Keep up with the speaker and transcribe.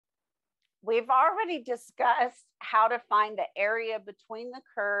we've already discussed how to find the area between the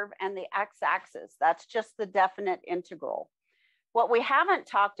curve and the x-axis. That's just the definite integral. What we haven't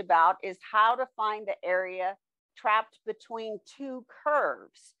talked about is how to find the area trapped between two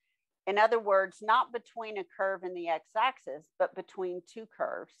curves. In other words, not between a curve and the x-axis, but between two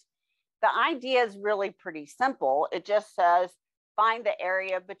curves. The idea is really pretty simple. It just says, find the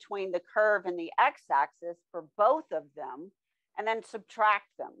area between the curve and the x-axis for both of them, and then subtract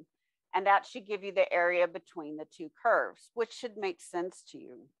them. And that should give you the area between the two curves, which should make sense to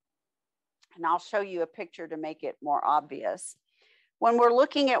you. And I'll show you a picture to make it more obvious. When we're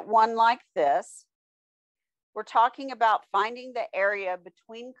looking at one like this, we're talking about finding the area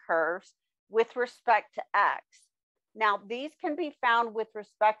between curves with respect to x. Now, these can be found with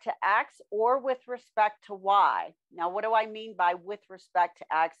respect to x or with respect to y. Now, what do I mean by with respect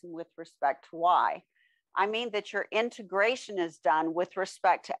to x and with respect to y? I mean that your integration is done with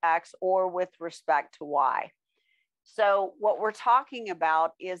respect to x or with respect to y. So what we're talking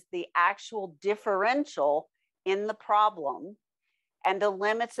about is the actual differential in the problem, and the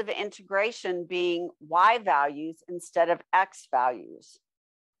limits of integration being y values instead of x values.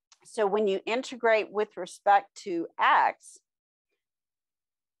 So when you integrate with respect to x,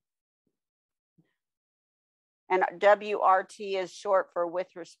 and WRT is short for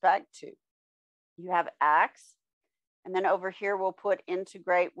with respect to, you have x, and then over here we'll put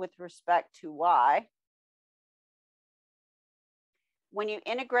integrate with respect to y. When you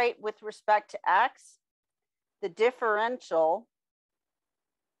integrate with respect to x, the differential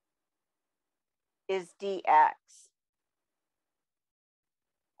is dx.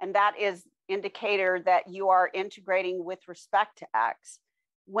 And that is indicator that you are integrating with respect to x.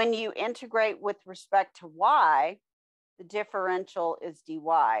 When you integrate with respect to y, the differential is dy.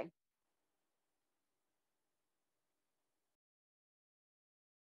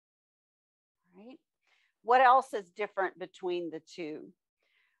 Right? What else is different between the two?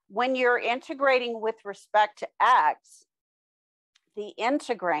 When you're integrating with respect to x, the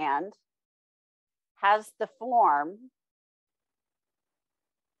integrand has the form,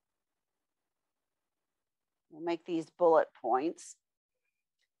 we'll make these bullet points,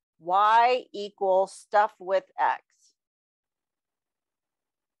 y equals stuff with x.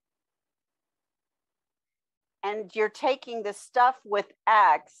 And you're taking the stuff with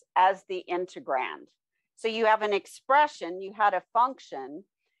x as the integrand. So you have an expression, you had a function,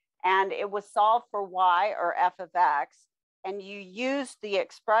 and it was solved for y or f of x, and you use the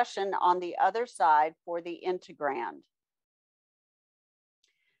expression on the other side for the integrand.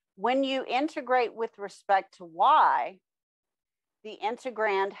 When you integrate with respect to y, the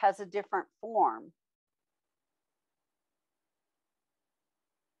integrand has a different form.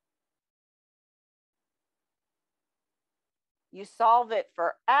 You solve it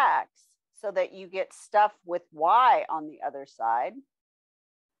for x so that you get stuff with y on the other side.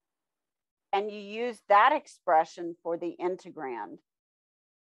 And you use that expression for the integrand.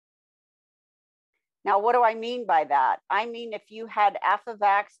 Now, what do I mean by that? I mean, if you had f of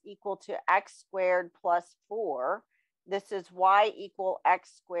x equal to x squared plus 4, this is y equal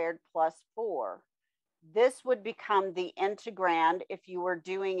x squared plus 4. This would become the integrand if you were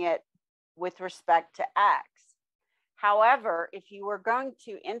doing it with respect to x. However, if you were going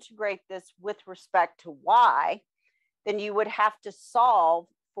to integrate this with respect to y, then you would have to solve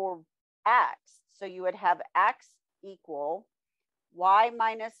for x. So you would have x equal y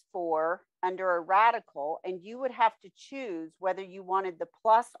minus 4 under a radical, and you would have to choose whether you wanted the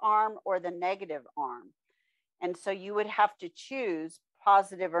plus arm or the negative arm. And so you would have to choose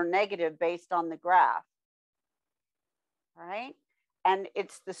positive or negative based on the graph, right? And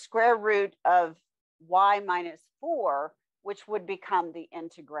it's the square root of y minus 4, which would become the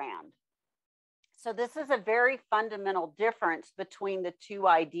integrand. So this is a very fundamental difference between the two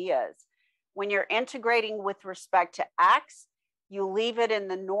ideas. When you're integrating with respect to x, you leave it in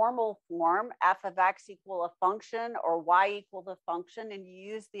the normal form, f of x equal a function or y equal the function, and you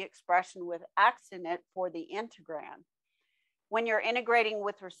use the expression with x in it for the integrand. When you're integrating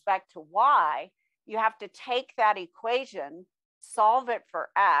with respect to y, you have to take that equation, solve it for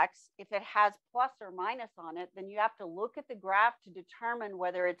x. If it has plus or minus on it, then you have to look at the graph to determine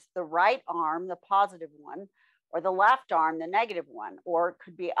whether it's the right arm, the positive one, or the left arm, the negative one, or it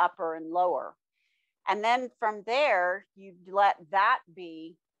could be upper and lower. And then from there, you let that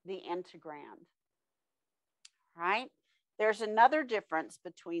be the integrand, right? There's another difference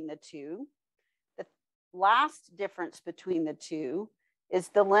between the two. The last difference between the two is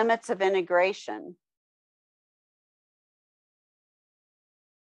the limits of integration.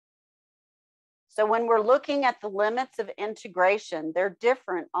 So when we're looking at the limits of integration, they're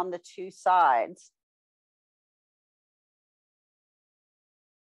different on the two sides.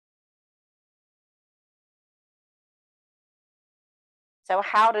 So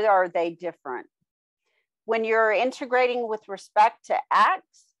how are they different? When you're integrating with respect to x,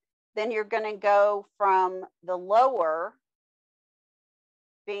 then you're going to go from the lower,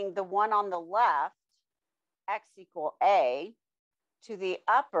 being the one on the left, x equal a, to the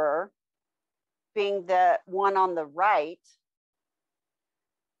upper, being the one on the right,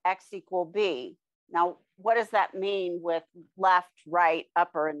 x equal b. Now, what does that mean with left, right,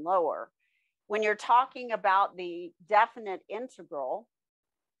 upper, and lower? When you're talking about the definite integral,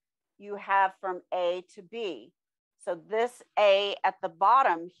 you have from a to b. So this a at the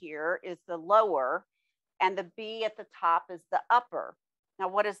bottom here is the lower, and the b at the top is the upper. Now,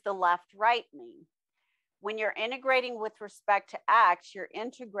 what does the left, right mean? When you're integrating with respect to x, you're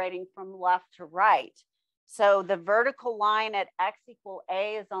integrating from left to right. So the vertical line at x equal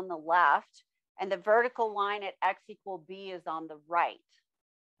a is on the left, and the vertical line at x equal b is on the right.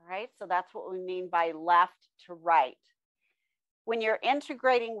 All right, so that's what we mean by left to right. When you're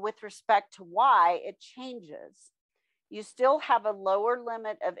integrating with respect to y, it changes. You still have a lower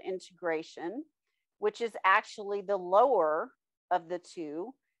limit of integration, which is actually the lower of the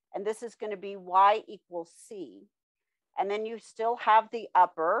two, and this is going to be y equals c. And then you still have the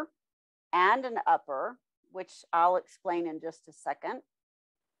upper and an upper, which I'll explain in just a second.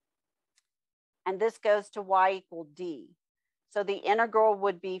 And this goes to y equal d. So the integral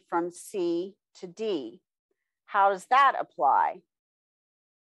would be from c to d. How does that apply?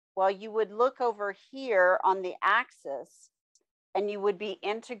 Well, you would look over here on the axis, and you would be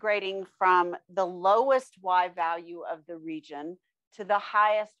integrating from the lowest y value of the region to the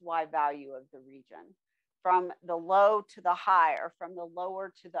highest y value of the region, from the low to the high, or from the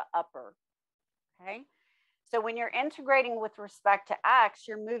lower to the upper, okay? So when you're integrating with respect to x,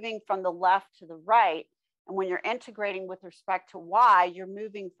 you're moving from the left to the right, and when you're integrating with respect to y, you're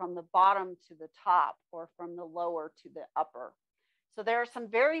moving from the bottom to the top, or from the lower to the upper. So there are some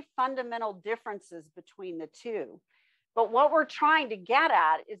very fundamental differences between the two. But what we're trying to get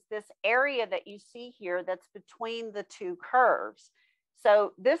at is this area that you see here that's between the two curves.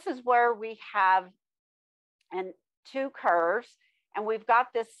 So this is where we have two curves, and we've got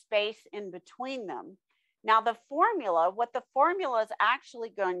this space in between them. Now the formula, what the formula is actually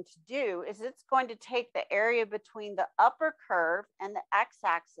going to do is it's going to take the area between the upper curve and the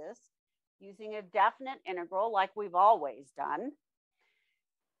x-axis using a definite integral like we've always done,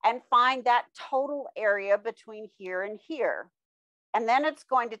 and find that total area between here and here. And then it's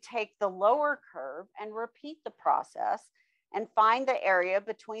going to take the lower curve and repeat the process and find the area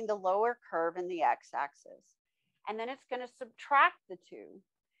between the lower curve and the x-axis. And then it's going to subtract the two.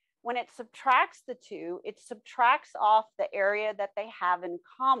 When it subtracts the two, it subtracts off the area that they have in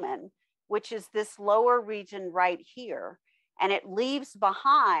common, which is this lower region right here. And it leaves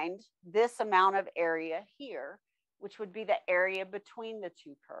behind this amount of area here, which would be the area between the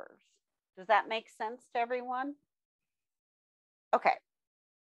two curves. Does that make sense to everyone? Okay.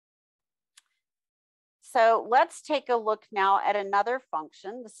 So let's take a look now at another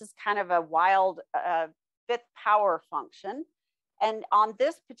function. This is kind of a wild fifth power function. And on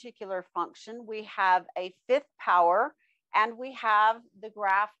this particular function, we have a fifth power, and we have the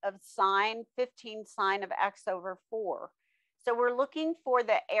graph of sine 15 sine of x over 4. So we're looking for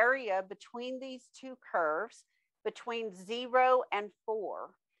the area between these two curves between 0 and 4.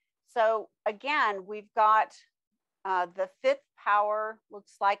 So again, we've got the fifth power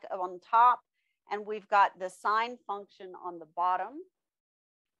looks like on top, and we've got the sine function on the bottom.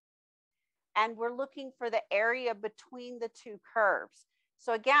 And we're looking for the area between the two curves.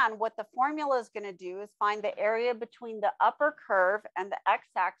 So again, what the formula is going to do is find the area between the upper curve and the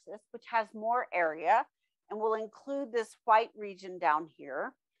x-axis, which has more area, and we'll include this white region down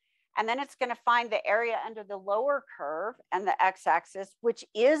here. And then it's going to find the area under the lower curve and the x-axis, which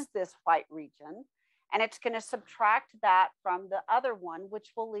is this white region. And it's going to subtract that from the other one,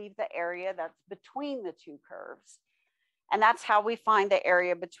 which will leave the area that's between the two curves. And that's how we find the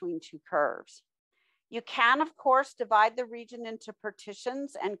area between two curves. You can, of course, divide the region into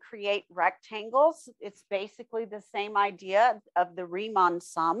partitions and create rectangles. It's basically the same idea of the Riemann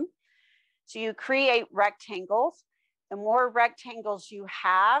sum. So you create rectangles. The more rectangles you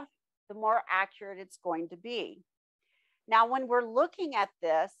have, the more accurate it's going to be. Now, when we're looking at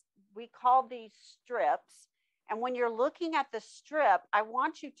this, we call these strips. And when you're looking at the strip, I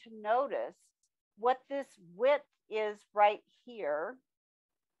want you to notice what this width is right here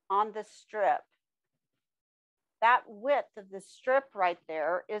on the strip. that width of the strip right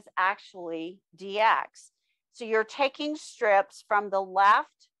there is actually dx. So you're taking strips from the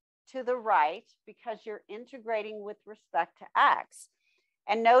left to the right because you're integrating with respect to x.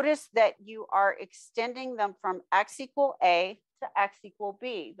 And notice that you are extending them from x equal a to x equal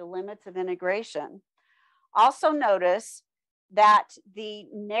b, the limits of integration. Also notice that the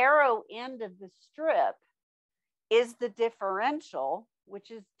narrow end of the strip is the differential,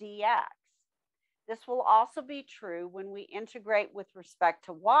 which is dx. This will also be true when we integrate with respect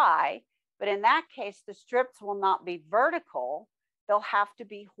to y, but in that case, the strips will not be vertical, they'll have to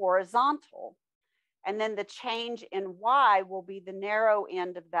be horizontal. And then the change in y will be the narrow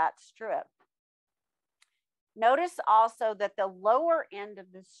end of that strip. Notice also that the lower end of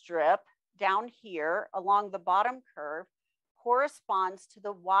the strip down here along the bottom curve corresponds to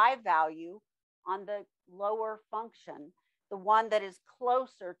the y value on the lower function, the one that is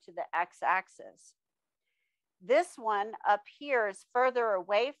closer to the x-axis. This one up here is further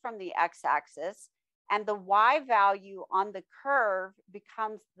away from the x-axis, and the y value on the curve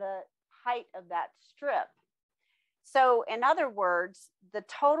becomes the height of that strip. So in other words, the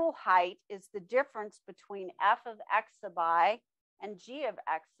total height is the difference between f of x sub I and g of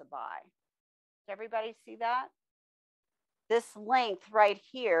x sub I. Does everybody see that? This length right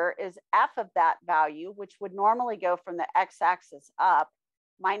here is f of that value, which would normally go from the x-axis up,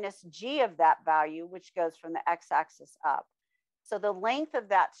 minus g of that value, which goes from the x-axis up. So the length of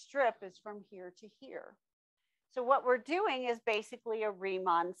that strip is from here to here. So what we're doing is basically a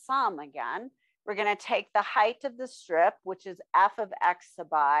Riemann sum again. We're going to take the height of the strip, which is f of x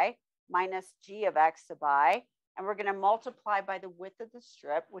sub I minus g of x sub I, and we're going to multiply by the width of the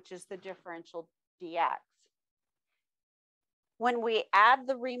strip, which is the differential dx. When we add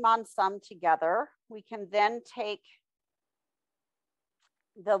the Riemann sum together, we can then take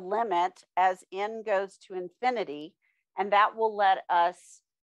the limit as n goes to infinity, and that will let us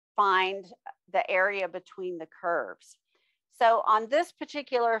find the area between the curves. So on this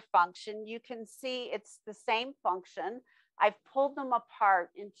particular function, you can see it's the same function. I've pulled them apart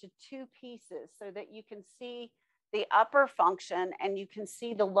into two pieces so that you can see the upper function and you can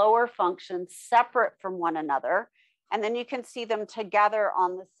see the lower function separate from one another. And then you can see them together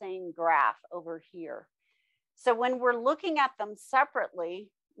on the same graph over here. So when we're looking at them separately,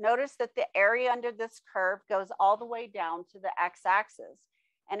 notice that the area under this curve goes all the way down to the x-axis,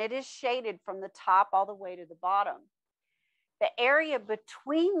 and it is shaded from the top all the way to the bottom. The area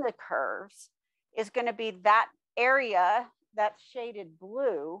between the curves is going to be that area that's shaded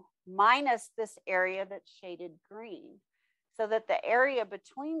blue minus this area that's shaded green, so that the area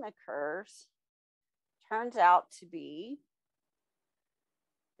between the curves turns out to be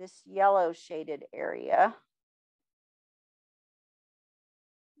this yellow shaded area.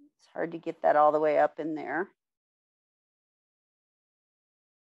 It's hard to get that all the way up in there.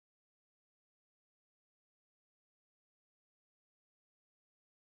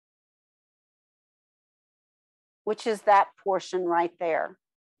 Which is that portion right there.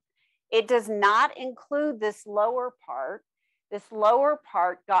 It does not include this lower part. This lower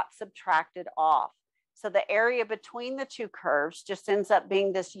part got subtracted off. So the area between the two curves just ends up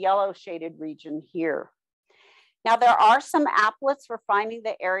being this yellow shaded region here. Now there are some applets for finding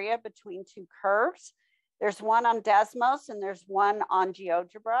the area between two curves. There's one on Desmos and there's one on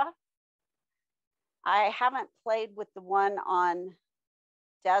GeoGebra. I haven't played with the one on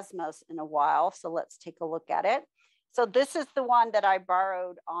Desmos in a while, so let's take a look at it. So this is the one that I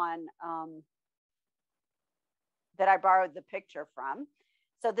borrowed on, the picture from.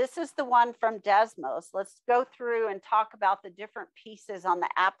 So this is the one from Desmos. Let's go through and talk about the different pieces on the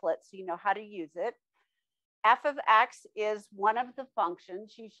applet so you know how to use it. F of x is one of the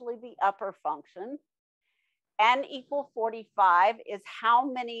functions, usually the upper function. N equal 45 is how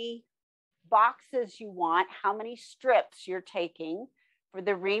many boxes you want, how many strips you're taking for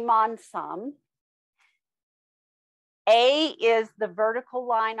the Riemann sum. A is the vertical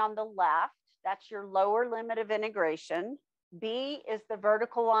line on the left. That's your lower limit of integration. B is the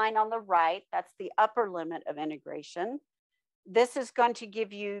vertical line on the right. That's the upper limit of integration. This is going to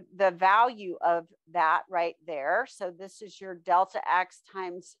give you the value of that right there. So this is your delta x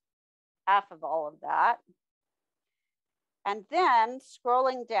times f of all of that. And then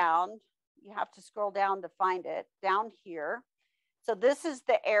scrolling down, you have to scroll down to find it, down here. So this is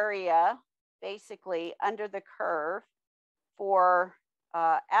the area basically under the curve for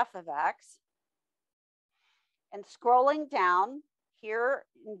f of x. And scrolling down here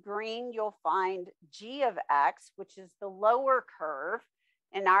in green, you'll find g of x, which is the lower curve.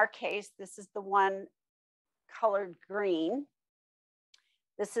 In our case, this is the one colored green.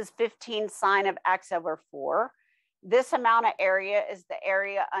 This is 15 sine of x over 4. This amount of area is the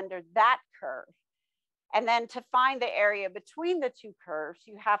area under that curve. And then to find the area between the two curves,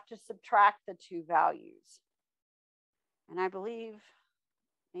 you have to subtract the two values. And I believe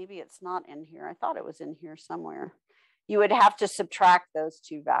maybe it's not in here. I thought it was in here somewhere. You would have to subtract those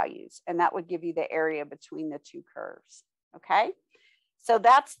two values, and that would give you the area between the two curves. Okay, so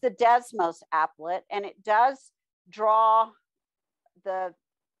that's the Desmos applet, and it does draw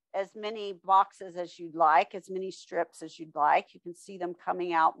as many boxes as you'd like, as many strips as you'd like. You can see them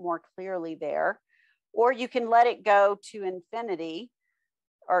coming out more clearly there, or you can let it go to infinity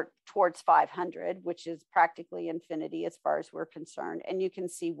or towards 500, which is practically infinity as far as we're concerned, and you can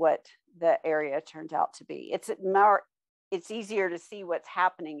see what the area turns out to be. It's easier to see what's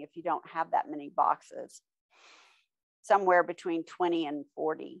happening if you don't have that many boxes, somewhere between 20 and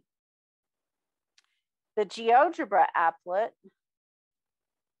 40. The GeoGebra applet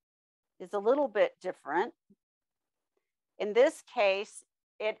is a little bit different. In this case,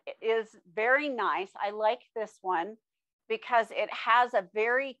 it is very nice. I like this one because it has a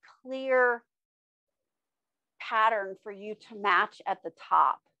very clear pattern for you to match at the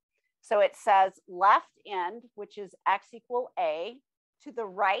top. So it says left end, which is x equal a, to the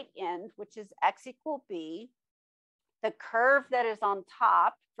right end, which is x equal b. The curve that is on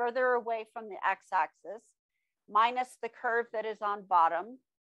top, further away from the x-axis, minus the curve that is on bottom,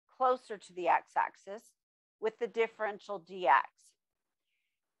 closer to the x-axis, with the differential dx.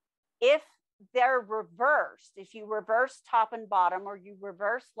 If they're reversed, if you reverse top and bottom, or you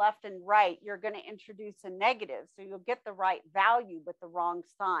reverse left and right, you're going to introduce a negative. So you'll get the right value, but the wrong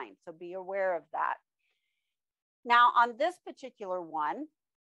sign. So be aware of that. Now, on this particular one,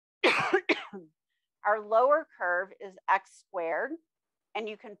 our lower curve is x squared, and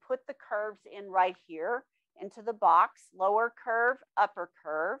you can put the curves in right here into the box, lower curve, upper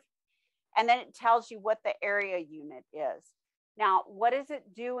curve, and then it tells you what the area unit is. Now, what is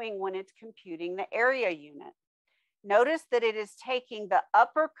it doing when it's computing the area unit? Notice that it is taking the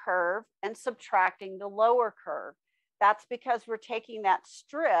upper curve and subtracting the lower curve. That's because we're taking that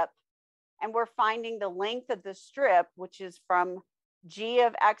strip and we're finding the length of the strip, which is from g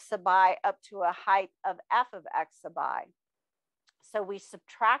of x sub I up to a height of f of x sub I. So we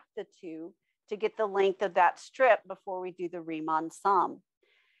subtract the two to get the length of that strip before we do the Riemann sum.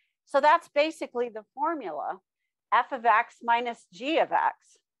 So that's basically the formula. F of x minus g of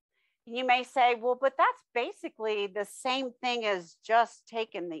x. You may say, well, but that's basically the same thing as just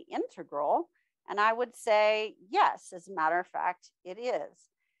taking the integral. And I would say, yes, as a matter of fact, it is.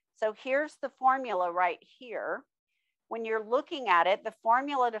 So here's the formula right here. When you're looking at it, the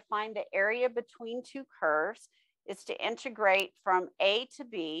formula to find the area between two curves is to integrate from a to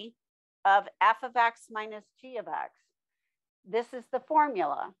b of f of x minus g of x. This is the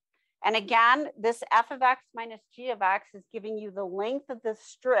formula. And again, this f of x minus g of x is giving you the length of the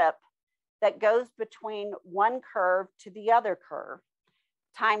strip that goes between one curve to the other curve,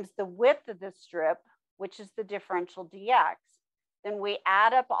 times the width of the strip, which is the differential dx. Then we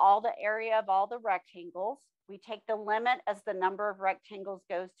add up all the area of all the rectangles. We take the limit as the number of rectangles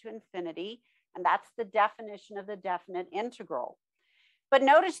goes to infinity, and that's the definition of the definite integral. But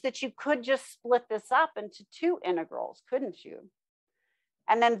notice that you could just split this up into two integrals, couldn't you?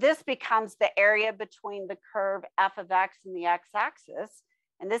 And then this becomes the area between the curve f of x and the x-axis.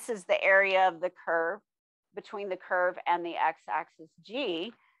 And this is the area of the curve between the curve and the x-axis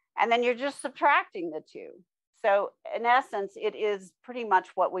g. And then you're just subtracting the two. So in essence, it is pretty much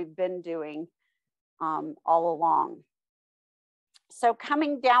what we've been doing all along. So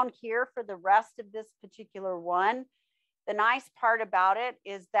coming down here for the rest of this particular one, the nice part about it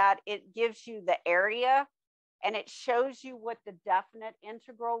is that it gives you the area and it shows you what the definite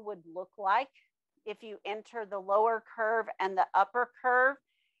integral would look like if you enter the lower curve and the upper curve,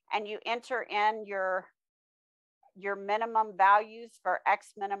 and you enter in your minimum values for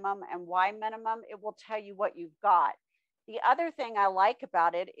x minimum and y minimum. It will tell you what you've got. The other thing I like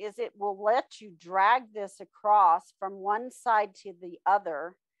about it is it will let you drag this across from one side to the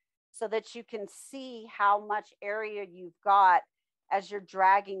other so that you can see how much area you've got as you're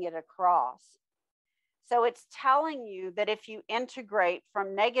dragging it across. So it's telling you that if you integrate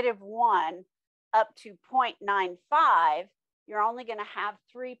from -1 up to 0.95, you're only going to have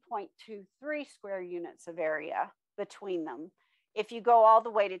 3.23 square units of area between them. If you go all the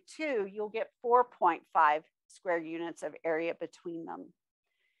way to 2, you'll get 4.5 square units of area between them.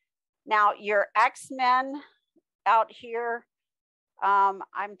 Now, your X-men out here,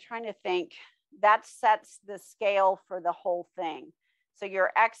 I'm trying to think, that sets the scale for the whole thing. So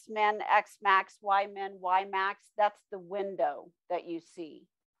your X-men, X-max, Y-men, Y-max, that's the window that you see,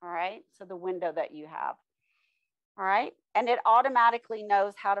 all right? So the window that you have. All right, and it automatically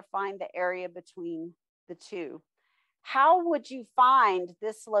knows how to find the area between the two. How would you find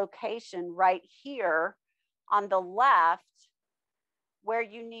this location right here on the left where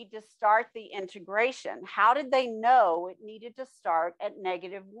you need to start the integration? How did they know it needed to start at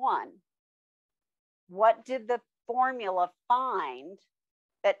 -1? What did the formula find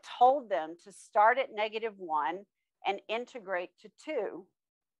that told them to start at -1 and integrate to 2?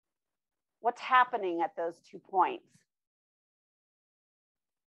 What's happening at those 2 points?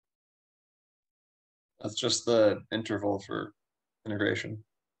 That's just the interval for integration.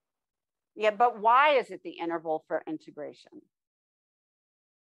 Yeah, but why is it the interval for integration?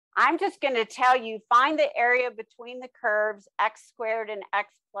 I'm just going to tell you, find the area between the curves x squared and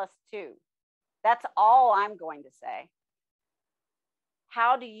x plus 2. That's all I'm going to say.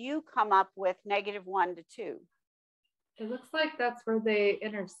 How do you come up with -1 to 2? It looks like that's where they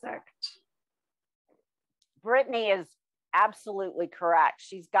intersect. Brittany is absolutely correct.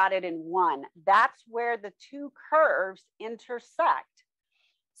 She's got it in 1. That's where the 2 curves intersect.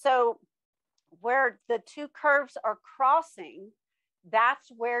 So where the 2 curves are crossing, that's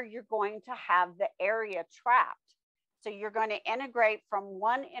where you're going to have the area trapped. So you're going to integrate from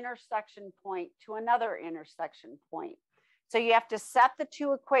one intersection point to another intersection point. So you have to set the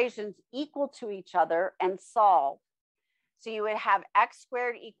 2 equations equal to each other and solve. So you would have x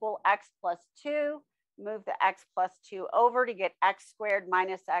squared equal x plus 2, move the x plus 2 over to get x squared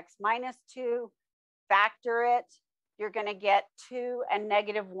minus x minus 2, factor it, you're going to get 2 and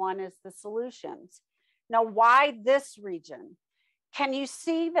 -1 is the solutions. Now, why this region? Can you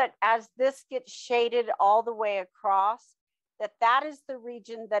see that as this gets shaded all the way across, that is the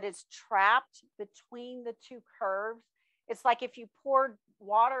region that is trapped between the 2 curves? It's like if you poured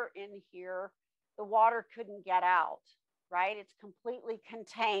water in here, the water couldn't get out, right? It's completely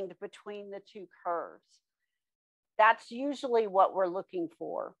contained between the 2 curves. That's usually what we're looking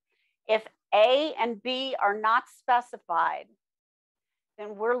for. If A and B are not specified,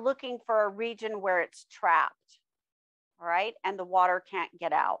 then we're looking for a region where it's trapped, all right? And the water can't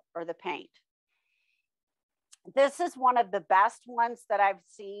get out, or the paint. This is one of the best ones that I've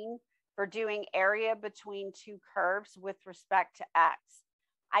seen for doing area between 2 curves with respect to X.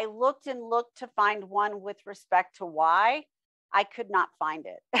 I looked and looked to find one with respect to Y. I could not find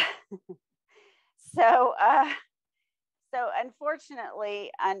it. So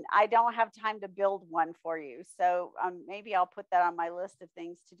unfortunately, and I don't have time to build one for you. So maybe I'll put that on my list of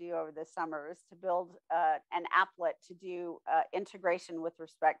things to do over the summer, is to build an applet to do integration with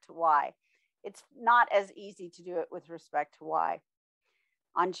respect to Y. It's not as easy to do it with respect to Y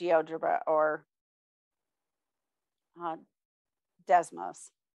on GeoGebra or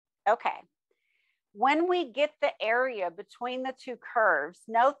Desmos. Okay. When we get the area between the 2 curves,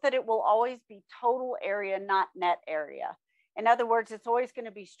 note that it will always be total area, not net area. In other words, it's always going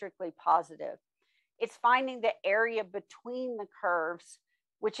to be strictly positive. It's finding the area between the curves,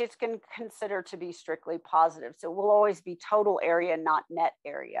 which it's going to consider to be strictly positive. So it will always be total area, not net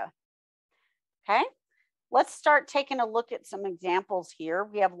area. Okay, let's start taking a look at some examples here.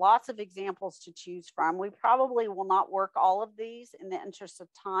 We have lots of examples to choose from. We probably will not work all of these in the interest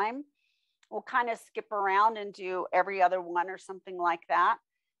of time. We'll kind of skip around and do every other one or something like that.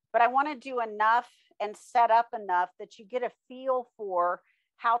 But I want to do enough and set up enough that you get a feel for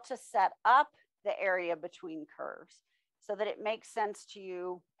how to set up the area between curves so that it makes sense to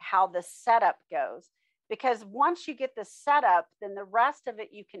you how the setup goes. Because once you get the setup, then the rest of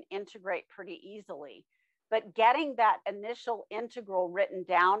it you can integrate pretty easily. But getting that initial integral written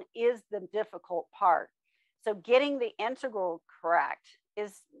down is the difficult part. So getting the integral correct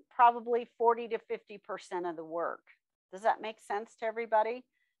is probably 40 to 50% of the work. Does that make sense to everybody?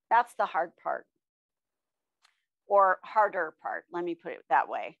 That's the hard part, or harder part. Let me put it that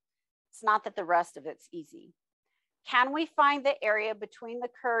way. It's not that the rest of it's easy. Can we find the area between the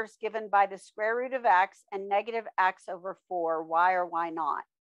curves given by the square root of x and -x/4? Why or why not?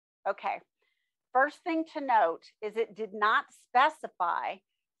 Okay. First thing to note is it did not specify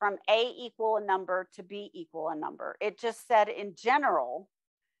from A equal a number to B equal a number. It just said in general,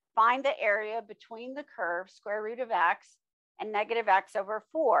 find the area between the curve square root of x and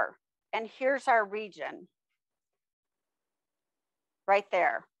 -x/4. And here's our region right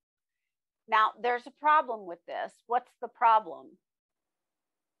there. Now, there's a problem with this. What's the problem?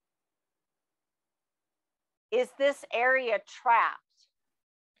 Is this area trapped?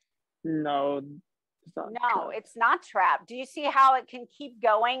 No. No, it's not trapped. Do you see how it can keep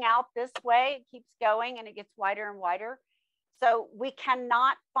going out this way? It keeps going and it gets wider and wider. So we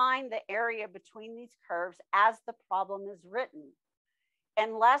cannot find the area between these curves as the problem is written.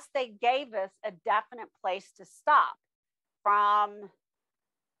 unless they gave us a definite place to stop from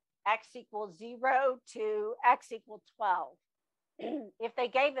x equals 0 to x equals 12. If they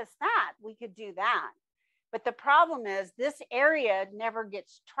gave us that, we could do that. But the problem is this area never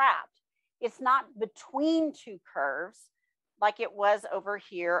gets trapped. It's not between two curves like it was over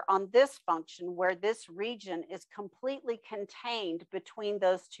here on this function where this region is completely contained between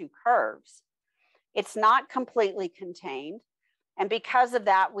those two curves. It's not completely contained. And because of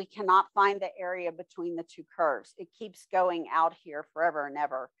that, we cannot find the area between the two curves. It keeps going out here forever and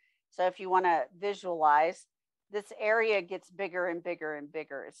ever. So if you want to visualize, this area gets bigger and bigger and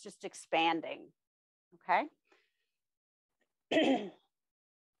bigger. It's just expanding, okay?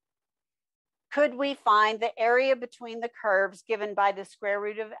 Could we find the area between the curves given by the square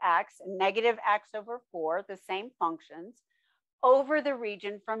root of x and negative x over 4, the same functions, over the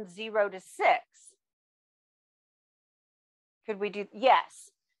region from 0 to 6? Could we do?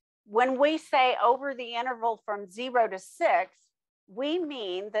 Yes. When we say over the interval from 0 to 6, we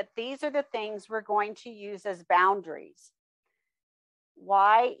mean that these are the things we're going to use as boundaries.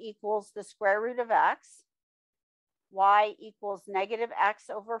 Y equals the square root of x, y equals negative x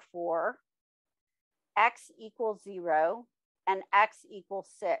over 4, x equals 0, and x equals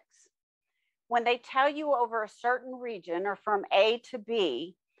 6. When they tell you over a certain region or from A to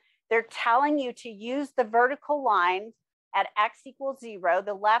B, they're telling you to use the vertical line at x equals 0,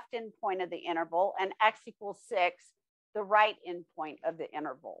 the left endpoint of the interval, and x equals 6, the right endpoint of the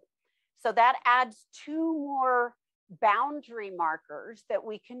interval. So that adds 2 more boundary markers that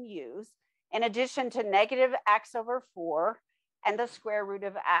we can use in addition to negative x over 4 and the square root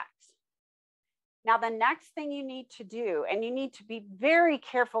of x. Now, the next thing you need to do, and you need to be very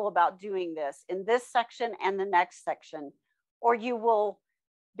careful about doing this in this section and the next section, or you will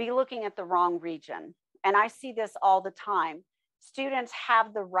be looking at the wrong region. And I see this all the time. Students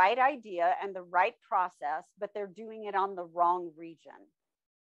have the right idea and the right process, but they're doing it on the wrong region.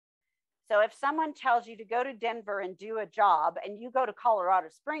 So if someone tells you to go to Denver and do a job, and you go to Colorado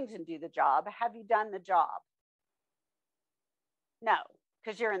Springs and do the job, have you done the job? No,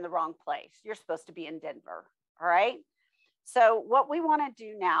 because you're in the wrong place. You're supposed to be in Denver, all right? So what we want to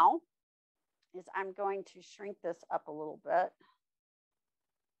do now is I'm going to shrink this up a little bit.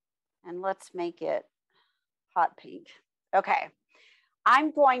 And let's make it hot pink. Okay,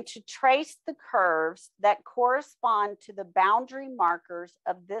 I'm going to trace the curves that correspond to the boundary markers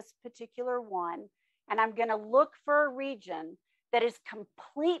of this particular one. And I'm going to look for a region that is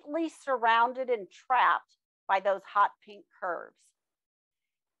completely surrounded and trapped by those hot pink curves.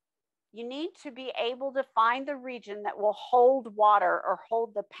 You need to be able to find the region that will hold water or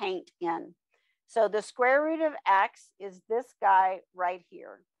hold the paint in. So the square root of x is this guy right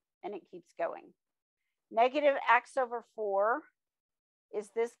here, and it keeps going. Negative x over 4 is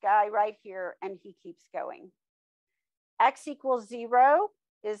this guy right here, and he keeps going. X equals 0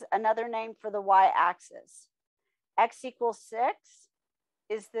 is another name for the y-axis. X equals 6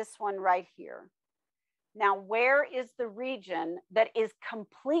 is this one right here. Now, where is the region that is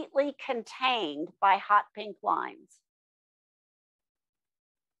completely contained by hot pink lines?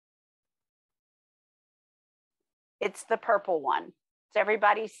 It's the purple one. Does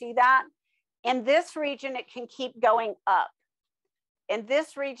everybody see that? In this region, it can keep going up. In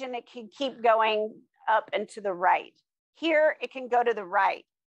this region, it can keep going up and to the right. Here, it can go to the right.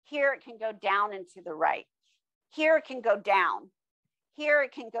 Here, it can go down and to the right. Here, it can go down. Here,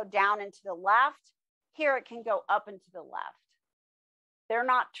 it can go down and to the left. Here, it can go up and to the left. They're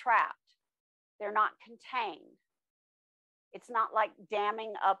not trapped. They're not contained. It's not like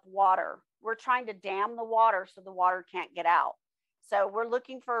damming up water. We're trying to dam the water so the water can't get out. So we're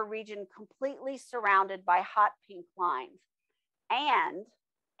looking for a region completely surrounded by hot pink lines. And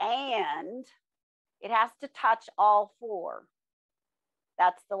it has to touch all 4.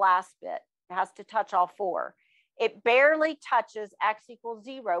 That's the last bit. It has to touch all 4. It barely touches x equals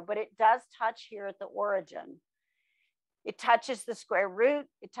 0, but it does touch here at the origin. It touches the square root,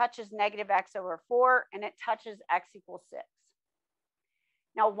 it touches negative x over 4, and it touches x equals 6.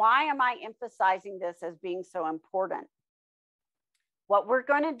 Now, why am I emphasizing this as being so important? What we're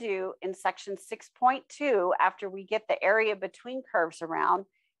going to do in section 6.2, after we get the area between curves around,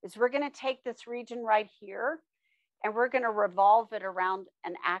 is we're going to take this region right here, and we're going to revolve it around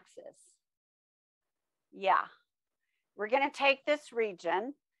an axis. Yeah. We're going to take this region,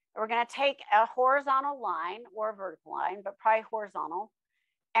 and we're going to take a horizontal line or a vertical line, but probably horizontal,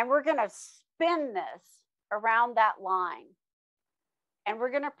 and we're going to spin this around that line. And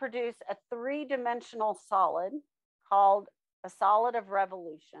we're going to produce a 3-dimensional solid called a solid of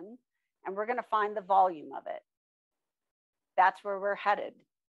revolution, and we're going to find the volume of it. That's where we're headed.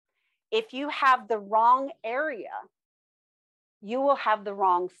 If you have the wrong area, you will have the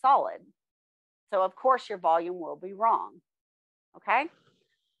wrong solid. So of course your volume will be wrong, okay?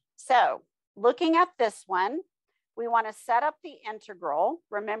 So looking at this one, we want to set up the integral.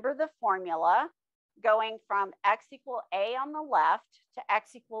 Remember the formula, going from x equal a on the left to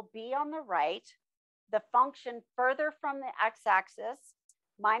x equal b on the right, the function further from the x-axis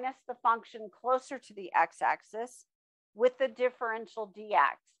minus the function closer to the x-axis with the differential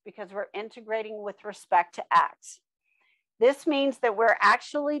dx, because we're integrating with respect to x. This means that we're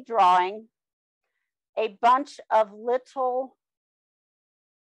actually drawing a bunch of little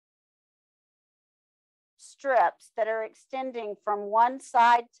strips that are extending from one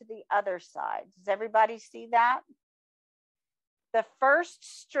side to the other side. Does everybody see that? The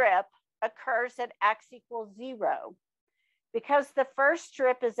first strip occurs at x equals 0. Because the first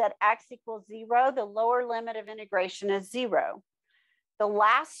strip is at x equals 0, the lower limit of integration is 0. The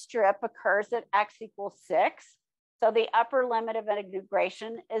last strip occurs at x equals 6. So the upper limit of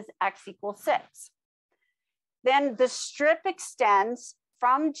integration is x equals 6. Then the strip extends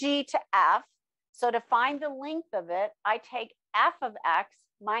from G to F. So to find the length of it, I take F of X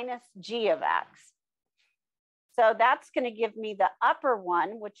minus G of X. So that's going to give me the upper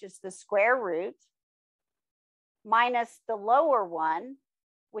one, which is the square root, minus the lower one,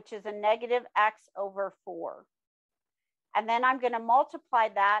 which is a negative X over 4. And then I'm going to multiply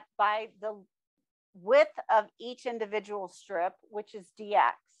that by the width of each individual strip, which is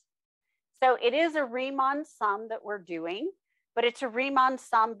dx. So it is a Riemann sum that we're doing, but it's a Riemann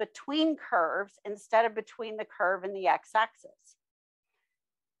sum between curves instead of between the curve and the x-axis.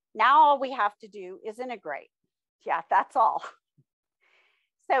 Now all we have to do is integrate. Yeah, that's all.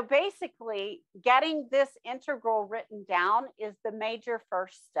 So basically, getting this integral written down is the major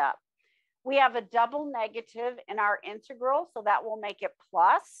first step. We have a double negative in our integral, so that will make it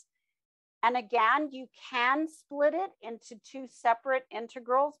plus. And again, you can split it into two separate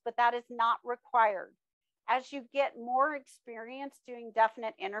integrals, but that is not required. As you get more experience doing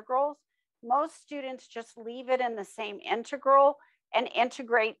definite integrals, most students just leave it in the same integral and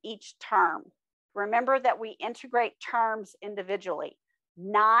integrate each term. Remember that we integrate terms individually,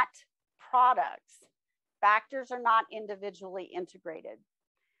 not products. Factors are not individually integrated.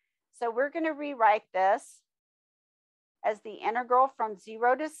 So we're going to rewrite this as the integral from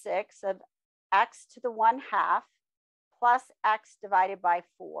 0 to 6 of x to the 1/2 plus x divided by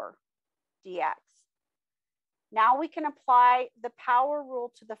 4 dx. Now we can apply the power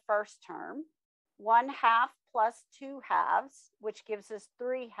rule to the first term, 1/2 plus 2/2, which gives us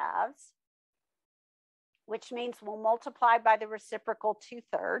 3/2, which means we'll multiply by the reciprocal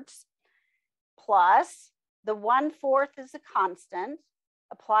 2/3, plus the 1/4 is a constant.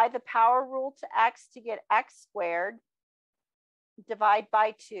 Apply the power rule to x to get x squared, divide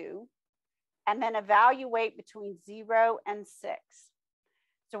by 2, and then evaluate between 0 and 6.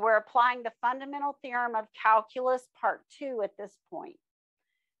 So we're applying the fundamental theorem of calculus part 2 at this point.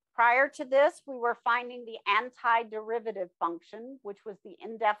 Prior to this, we were finding the antiderivative function, which was the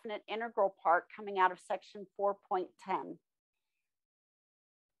indefinite integral part coming out of section 4.10.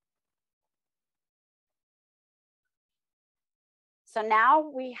 So now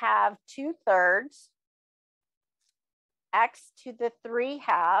we have 2/3 x to the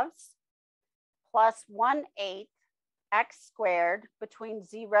 3/2 plus 1/8 x squared between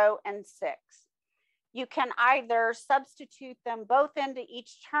 0 and 6. You can either substitute them both into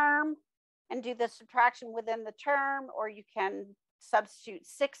each term and do the subtraction within the term, or you can substitute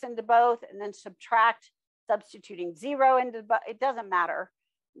 6 into both and then subtract, substituting 0 into both. It doesn't matter.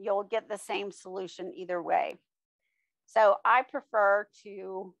 You'll get the same solution either way. So I prefer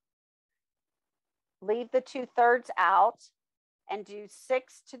to leave the 2/3 out and do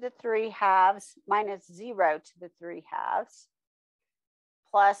 6 to the 3/2 minus 0 to the 3/2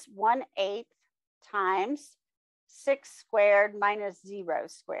 plus 1/8 times 6 squared minus 0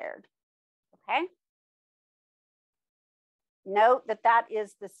 squared. Okay. Note that that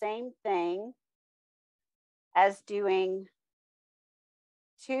is the same thing as doing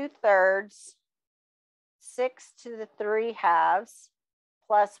 2/3 6 to the 3/2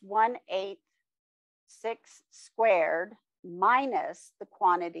 plus 1/8 6 squared minus the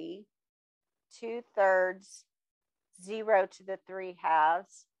quantity 2/3 0 to the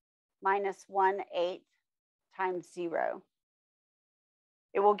 3/2 minus 1/8 times 0.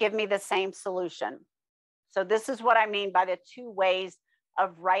 It will give me the same solution. So this is what I mean by the two ways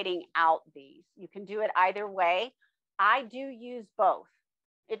of writing out these. You can do it either way. I do use both.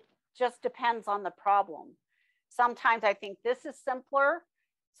 It just depends on the problem. Sometimes I think this is simpler.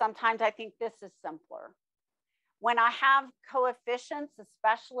 Sometimes I think this is simpler. When I have coefficients,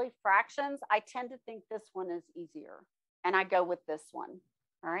 especially fractions, I tend to think this one is easier. And I go with this one,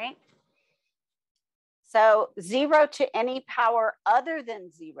 all right? So 0 to any power other than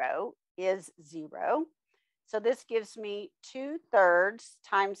 0 is 0. So this gives me 2/3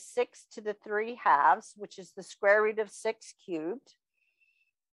 times 6 to the 3/2, which is the square root of 6 cubed,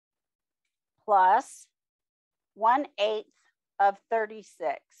 plus 1/8 of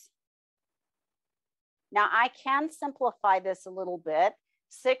 36. Now I can simplify this a little bit.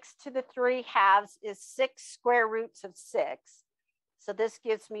 6 to the 3/2 is 6 square roots of 6. So this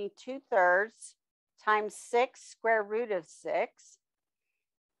gives me 2/3 times 6 square root of 6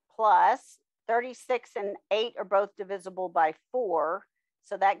 plus 36 and 8 are both divisible by 4.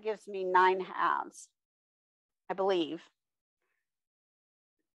 So that gives me 9/2, I believe.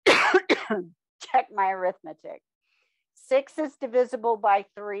 Check my arithmetic. 6 is divisible by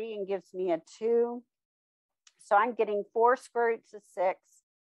 3 and gives me a 2. So I'm getting 4 square roots of 6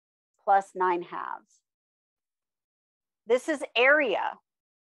 plus 9/2. This is area.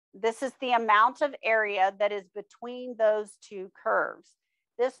 This is the amount of area that is between those two curves.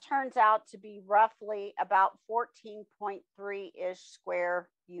 This turns out to be roughly about 14.3-ish square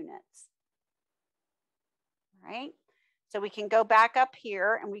units. All right, so we can go back up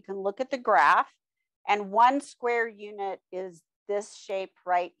here and we can look at the graph, and 1 square unit is this shape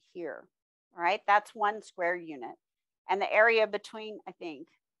right here. All right, that's 1 square unit. And the area between, I think,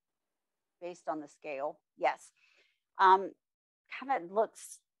 based on the scale, yes, kind of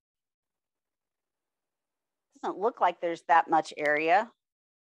looks, doesn't look like there's that much area.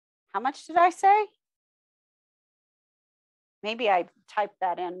 How much did I say? Maybe I typed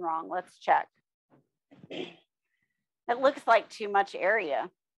that in wrong. Let's check. It looks like too much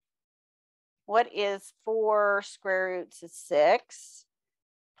area. What is 4 square roots of 6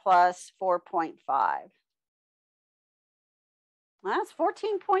 plus 4.5? Well, that's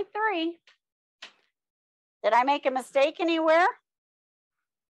 14.3. Did I make a mistake anywhere?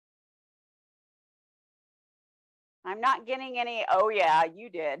 I'm not getting any, oh yeah, you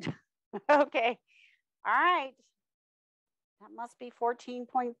did. Okay, all right. That must be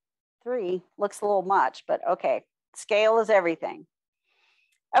 14.3. Looks a little much, but okay. Scale is everything.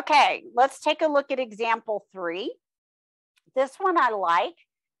 Okay, let's take a look at example 3. This one I like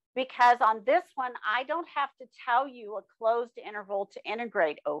because on this one, I don't have to tell you a closed interval to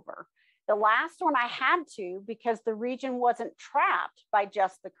integrate over. The last one I had to because the region wasn't trapped by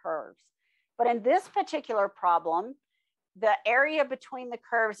just the curves. But in this particular problem, the area between the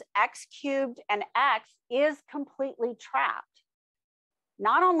curves x cubed and x is completely trapped.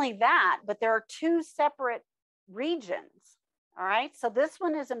 Not only that, but there are 2 separate regions. All right, so this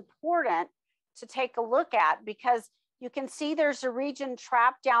one is important to take a look at because you can see there's a region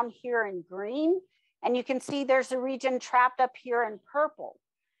trapped down here in green, and you can see there's a region trapped up here in purple.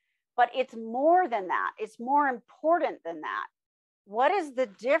 But it's more than that. It's more important than that. What is the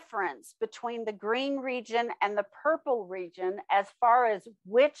difference between the green region and the purple region as far as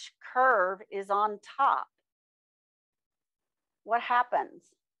which curve is on top? What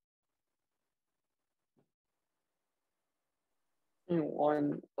happens?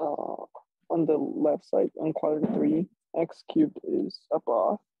 On the left side, on quadrant 3, x cubed is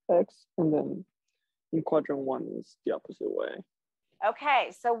above x, and then in quadrant 1 is the opposite way.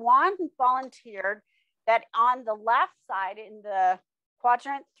 Okay, so Juan volunteered that on the left side in the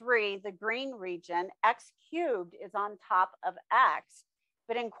quadrant 3, the green region, x cubed is on top of x,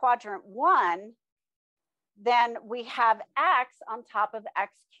 but in quadrant 1, then we have x on top of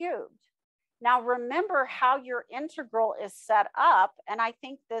x cubed. Now remember how your integral is set up, and I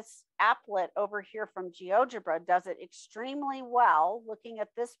think this applet over here from GeoGebra does it extremely well. Looking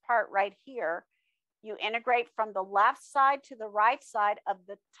at this part right here, you integrate from the left side to the right side of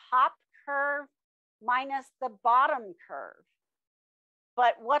the top curve minus the bottom curve.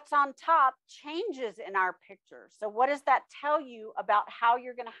 But what's on top changes in our picture. So what does that tell you about how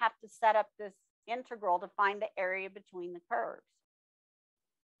you're going to have to set up this integral to find the area between the curves?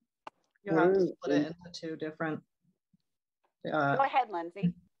 You have to split it into 2 different. Go ahead,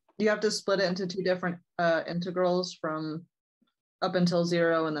 Lindsay. You have to split it into 2 different integrals from up until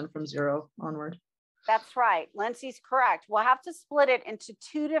 0 and then from 0 onward. That's right. Lindsay's correct. We'll have to split it into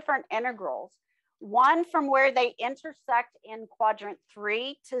 2 different integrals. One from where they intersect in quadrant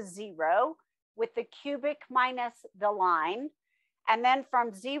 3 to 0 with the cubic minus the line. And then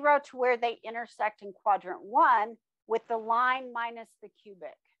from 0 to where they intersect in quadrant 1 with the line minus the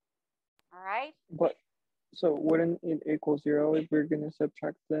cubic. All right. But so wouldn't it equal 0 if we're going to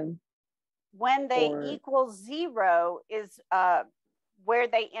subtract them? When they equal 0 is where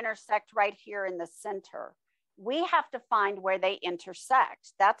they intersect right here in the center. we have to find where they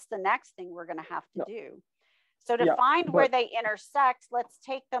intersect. That's the next thing we're going to have to do. So to find where they intersect, let's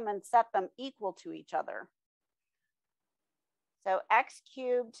take them and set them equal to each other. So x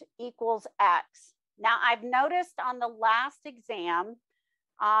cubed equals x. Now I've noticed on the last exam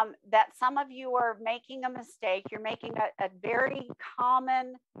that some of you are making a mistake. You're making a very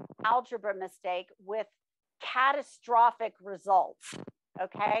common algebra mistake with catastrophic results,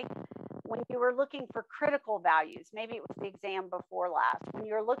 okay? When you were looking for critical values, maybe it was the exam before last, when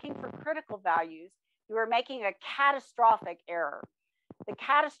you were looking for critical values, you were making a catastrophic error. The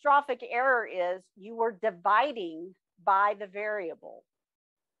catastrophic error is you were dividing by the variable.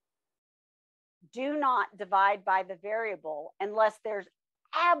 Do not divide by the variable unless there's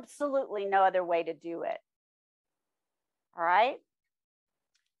absolutely no other way to do it. All right?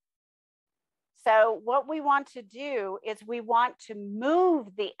 So what we want to do is we want to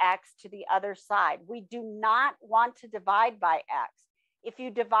move the x to the other side. We do not want to divide by x. If you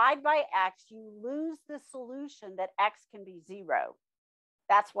divide by x, you lose the solution that x can be 0.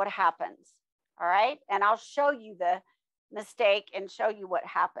 That's what happens. All right? And I'll show you the mistake and show you what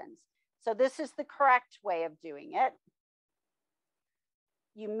happens. So this is the correct way of doing it.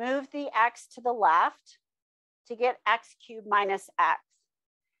 You move the x to the left to get x cubed minus x.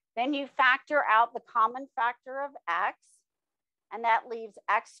 Then you factor out the common factor of x, and that leaves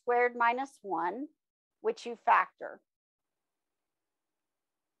x squared minus 1, which you factor.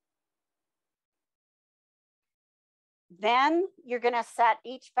 Then you're going to set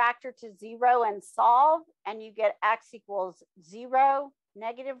each factor to 0 and solve, and you get x equals 0,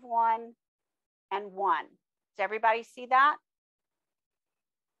 -1, and 1. Does everybody see that?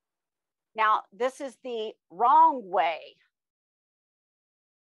 Now, this is the wrong way.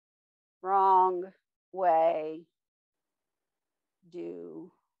 Wrong way.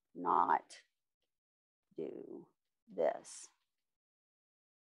 Do not do this.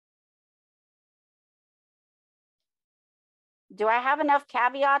 Do I have enough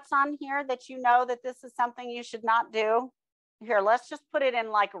caveats on here that you know that this is something you should not do? Here, let's just put it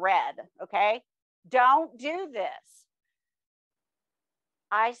in like red, okay? Don't do this.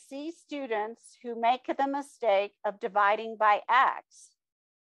 I see students who make the mistake of dividing by x.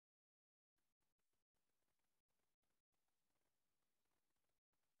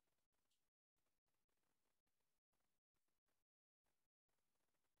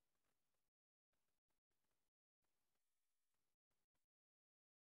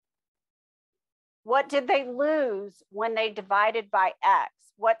 What did they lose when they divided by x?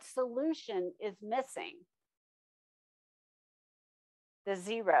 What solution is missing? The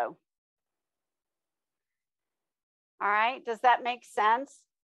 0. All right, does that make sense?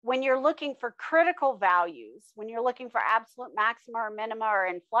 When you're looking for critical values, when you're looking for absolute maxima or minima or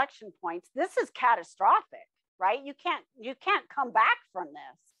inflection points, this is catastrophic, right? You can't come back from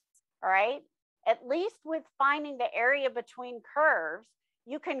this, all right? At least with finding the area between curves,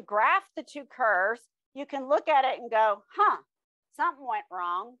 you can graph the two curves. You can look at it and go, huh, something went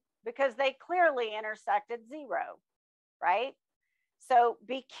wrong because they clearly intersected 0, right? So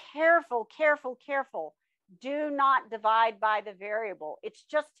be careful, careful, careful. Do not divide by the variable. It's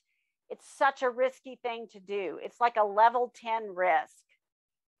such a risky thing to do. It's like a level 10 risk.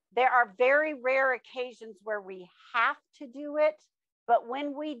 There are very rare occasions where we have to do it, but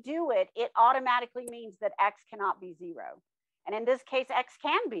when we do it, it automatically means that x cannot be 0. And in this case, x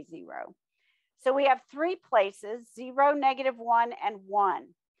can be 0. So we have 3 places, 0, -1, and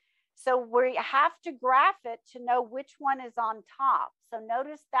 1. So we have to graph it to know which one is on top. So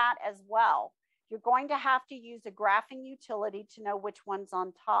notice that as well. You're going to have to use a graphing utility to know which one's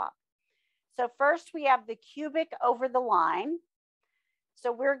on top. So first we have the cubic over the line.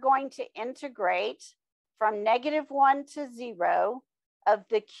 So we're going to integrate from -1 to 0 of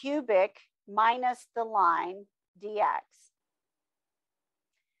the cubic minus the line dx.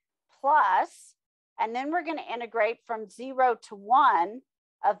 Plus, and then we're going to integrate from 0 to 1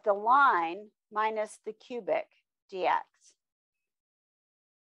 of the line minus the cubic dx.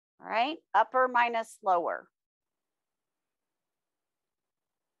 All right, upper minus lower.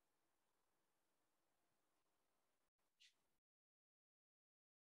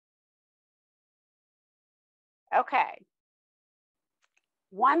 Okay.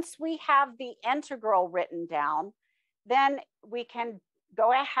 Once we have the integral written down, then we can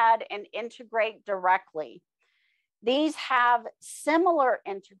go ahead and integrate directly. These have similar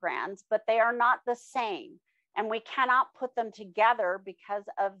integrands, but they are not the same. And we cannot put them together because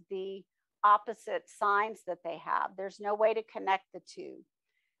of the opposite signs that they have. There's no way to connect the two.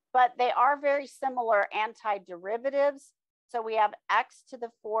 But they are very similar antiderivatives. So we have x to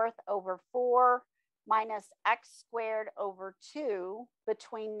the 4th over 4 minus x squared over 2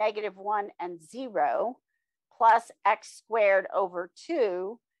 between -1 and 0 plus x squared over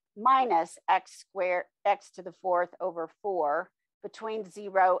 2 minus x squared, x to the 4th over 4 between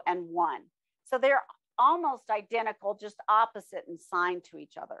 0 and 1. So they're almost identical, just opposite in sign to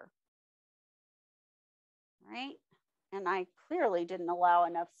each other. Right? And I clearly didn't allow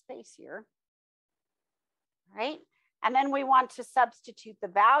enough space here. Right? And then we want to substitute the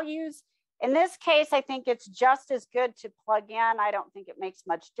values. In this case, I think it's just as good to plug in. I don't think it makes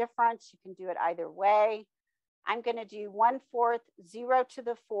much difference. You can do it either way. I'm going to do 1/4 0 to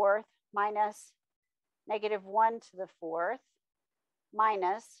the 4th minus -1 to the 4th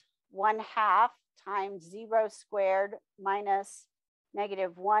minus 1/2 times 0 squared minus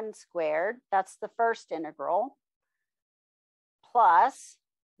 -1 squared. That's the first integral. Plus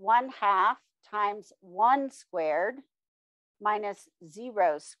 1/2 times 1 squared minus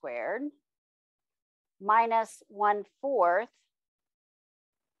 0 squared minus 1/4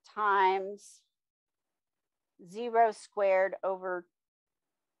 times 0 squared over,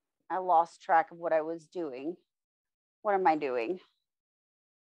 I lost track of what I was doing. What am I doing?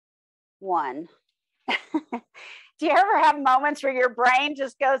 1. Do you ever have moments where your brain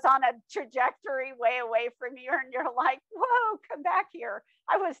just goes on a trajectory way away from you and you're like, whoa, come back here.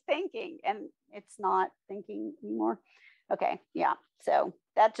 I was thinking, and it's not thinking anymore. Okay, yeah, so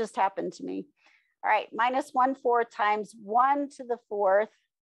that just happened to me. All right, minus 1/4 times 1 to the 4th.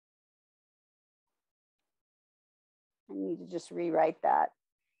 I need to just rewrite that.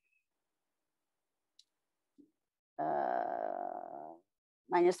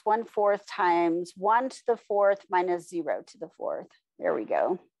 Minus 1/4 times 1 to the 4th minus 0 to the 4th. There we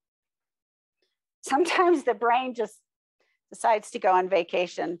go. Sometimes the brain just decides to go on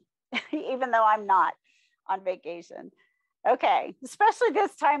vacation, even though I'm not on vacation. Okay, especially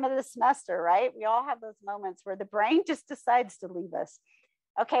this time of the semester, right? We all have those moments where the brain just decides to leave us.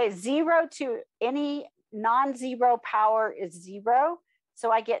 Okay, 0 to any non-zero power is 0. So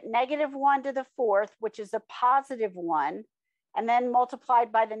I get -1 to the 4th, which is a +1. And then multiplied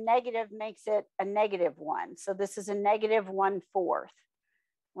by the negative makes it a -1. So this is a -1/4.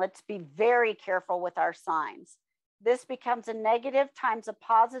 Let's be very careful with our signs. This becomes a negative times a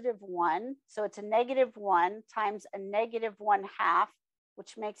 +1. So it's a -1 times a -1/2,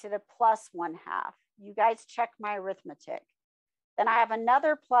 which makes it a +1/2. You guys check my arithmetic. Then I have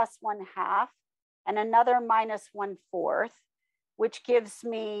another +1/2 and another -1/4, which gives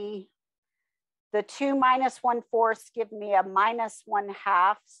me the 2 minus 1/4 give me a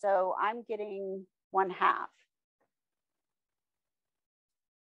 -1/2. So I'm getting 1/2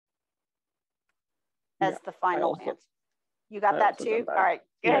 as the final answer. You got that too? All right,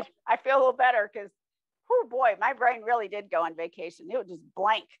 good. Yeah. I feel a little better because, oh boy, my brain really did go on vacation. It was just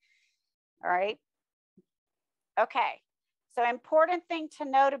blank. All right. Okay. So important thing to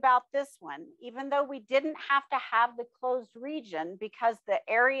note about this one, even though we didn't have to have the closed region because the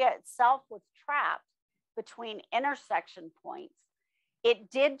area itself was trapped between intersection points, it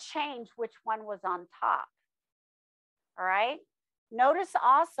did change which one was on top. All right. Notice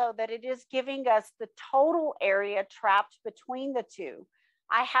also that it is giving us the total area trapped between the two.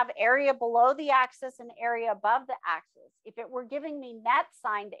 I have area below the axis and area above the axis. If it were giving me net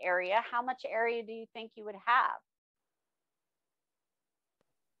signed area, how much area do you think you would have?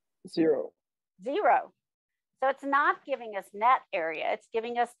 0. 0. So it's not giving us net area. It's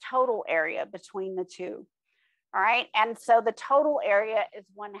giving us total area between the two. All right. And so the total area is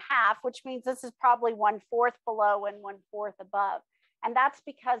 1/2, which means this is probably 1/4 below and 1/4 above. And that's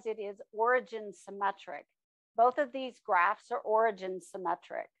because it is origin symmetric. Both of these graphs are origin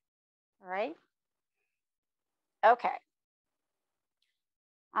symmetric. All right. Okay.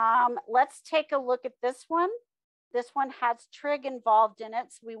 Let's take a look at this one. This one has trig involved in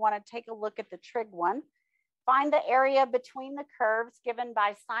it, so we want to take a look at the trig one. Find the area between the curves given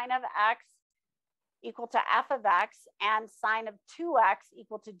by sine of x equal to f of x and sine of 2x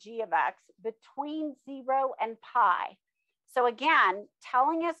equal to g of x between 0 and pi. So again,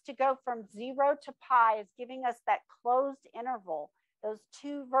 telling us to go from 0 to pi is giving us that closed interval, those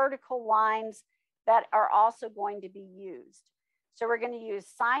two vertical lines that are also going to be used. So we're going to use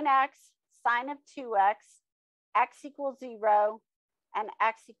sine x, sine of 2x, x equals 0, and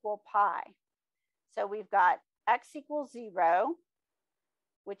x equal pi. So we've got x equals 0,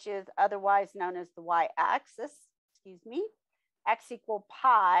 which is otherwise known as the y-axis, excuse me, x equal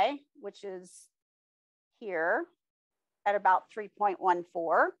pi, which is here at about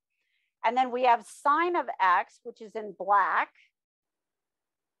 3.14. And then we have sine of x, which is in black,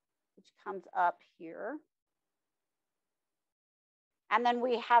 which comes up here. And then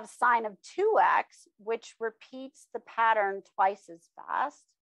we have sine of 2x, which repeats the pattern twice as fast.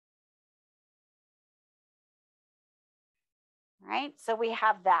 All right, so we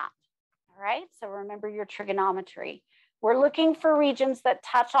have that. All right, so remember your trigonometry. We're looking for regions that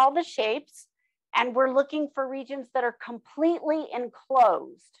touch all the shapes, and we're looking for regions that are completely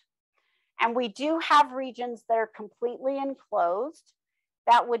enclosed. And we do have regions that are completely enclosed.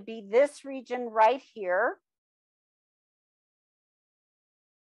 That would be this region right here.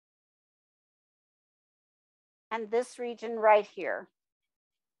 And this region right here.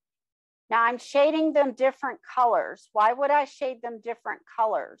 Now I'm shading them different colors. Why would I shade them different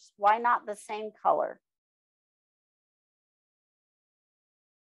colors? Why not the same color?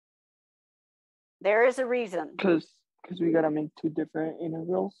 There is a reason. Because we gotta make two different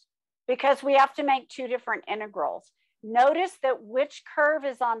integrals. Because we have to make two different integrals. Notice that which curve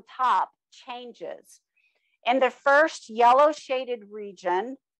is on top changes. In the first yellow shaded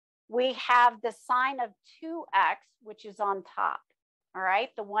region, we have the sine of 2x, which is on top. All right,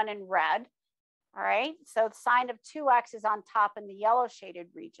 the one in red. All right, so the sine of 2x is on top in the yellow shaded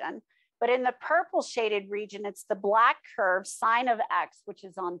region. But in the purple shaded region, it's the black curve sine of x, which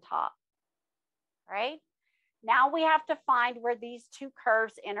is on top. All right, now we have to find where these two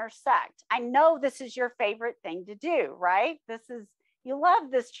curves intersect. I know this is your favorite thing to do, right? You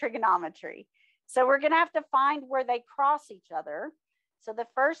love this trigonometry. So we're going to have to find where they cross each other. So the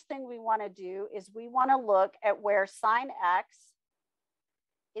first thing we want to do is we want to look at where sine x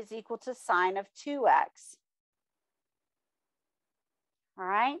is equal to sine of 2x. All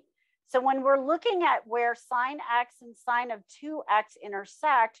right. So when we're looking at where sine x and sine of 2x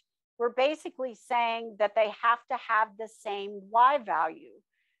intersect, we're basically saying that they have to have the same y value.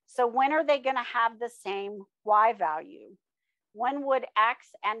 So when are they going to have the same y value? When would x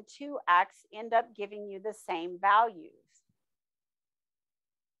and 2x end up giving you the same values?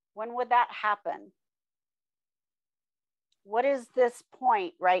 When would that happen? What is this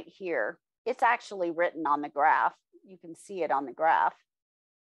point right here? It's actually written on the graph. You can see it on the graph.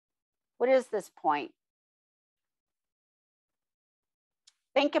 What is this point?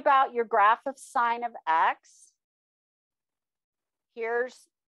 Think about your graph of sine of x. Here's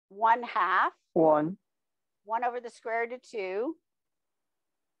 1/2. 1. 1 over the square root of 2.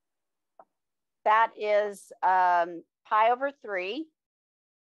 That is pi over 3.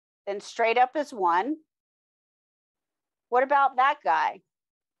 Then straight up is 1. What about that guy?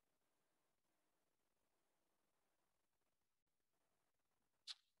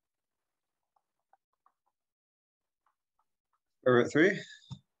 Over 3?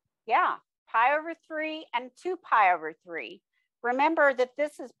 Yeah, pi over 3 and 2 pi over 3. Remember that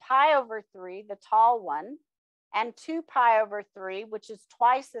this is pi over 3, the tall one, and 2 pi over 3, which is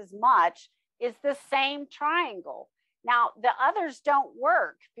twice as much, is the same triangle. Now, the others don't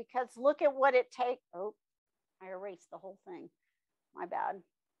work because look at what it takes. Oh, I erased the whole thing. My bad.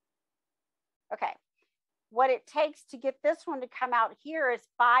 Okay. What it takes to get this one to come out here is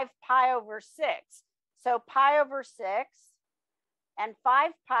 5 pi over 6. So pi over 6 and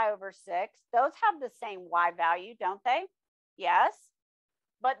 5 pi over 6, those have the same y value, don't they? Yes,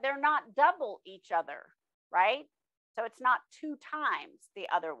 but they're not double each other, right? So it's not 2 times the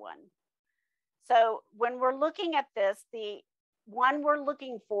other one. So when we're looking at this, the one we're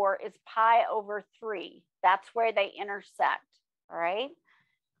looking for is pi over 3. That's where they intersect, all right?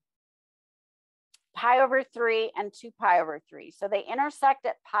 Pi over 3 and 2 pi over 3. So they intersect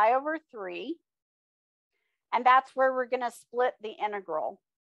at pi over 3. And that's where we're going to split the integral.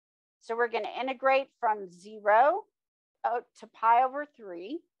 So we're going to integrate from 0 to pi over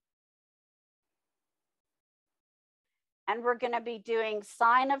 3. And we're going to be doing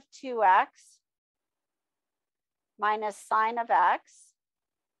sine of 2x minus sine of x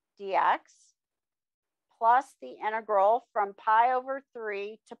dx plus the integral from pi over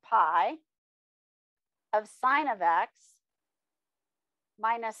 3 to pi of sine of x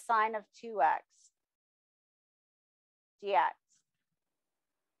minus sine of 2x dx.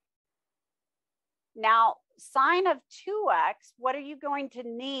 Now, sine of 2x, what are you going to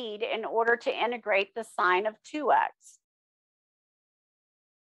need in order to integrate the sine of 2x?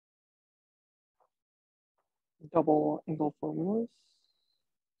 Double angle formulas.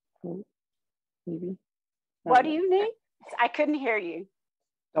 Maybe. What do you need? I couldn't hear you.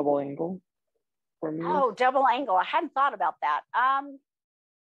 Double angle formulas. Oh, double angle. I hadn't thought about that.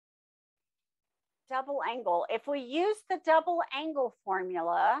 Double angle. If we use the double angle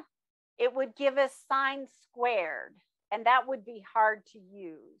formula, it would give us sine squared, and that would be hard to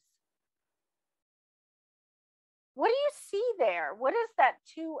use. What do you see there? What is that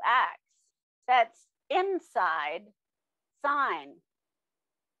 2x that's inside sine?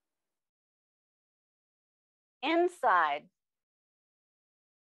 inside,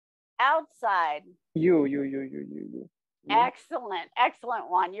 outside. U. Excellent, excellent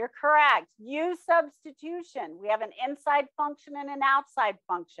one. You're correct. U substitution. We have an inside function and an outside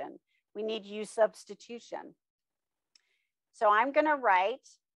function. We need U substitution. So I'm going to write,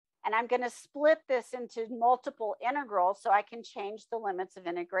 and I'm going to split this into multiple integrals so I can change the limits of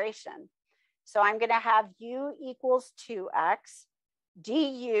integration. So I'm going to have U equals 2x,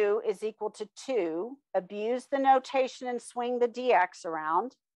 du is equal to 2, abuse the notation and swing the dx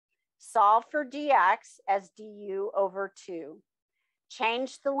around. Solve for dx as du over 2.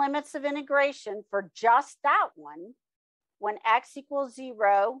 Change the limits of integration for just that one. When x equals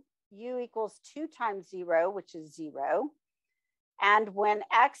 0, u equals 2 times 0, which is 0. And when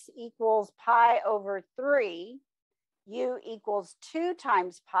x equals pi over 3, u equals 2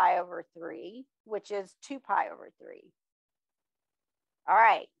 times pi over 3, which is 2 pi over 3. All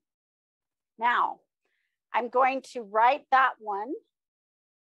right. Now, I'm going to write that one.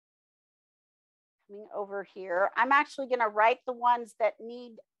 Coming over here, I'm actually going to write the ones that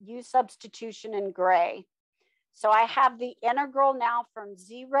need U substitution in gray. So I have the integral now from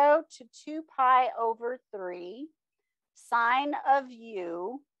 0 to 2 pi over 3 sine of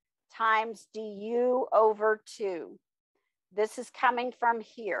u times du over 2. This is coming from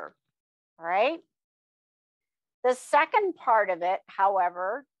here, all right? The second part of it,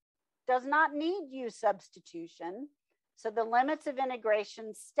 however, does not need U substitution. So the limits of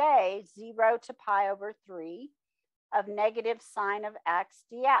integration stay 0 to pi over 3 of negative sine of x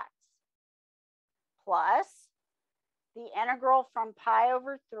dx plus the integral from pi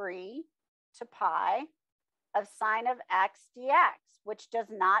over 3 to pi of sine of x dx, which does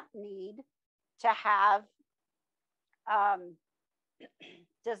not need to have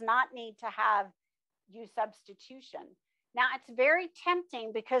U substitution. Now it's very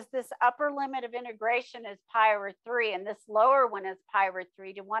tempting because this upper limit of integration is pi over 3 and this lower one is pi over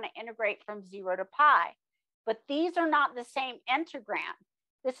 3 to want to integrate from 0 to pi. But these are not the same integrand.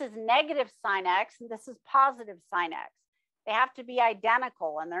 This is negative sine x and this is positive sine x. They have to be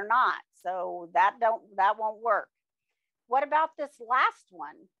identical and they're not. So that won't work. What about this last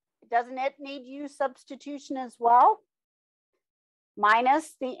one? Doesn't it need U substitution as well?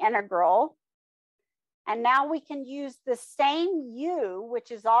 Minus the integral. And now we can use the same u, which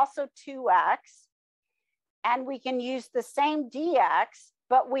is also 2x, and we can use the same dx,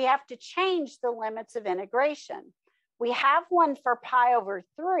 but we have to change the limits of integration. We have one for pi over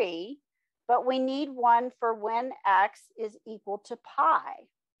 3, but we need one for when x is equal to pi.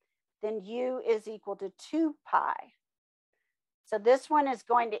 Then u is equal to 2 pi. So this one is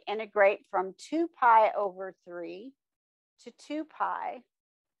going to integrate from 2 pi over 3 to 2 pi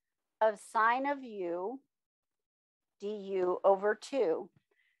of sine of u du over 2.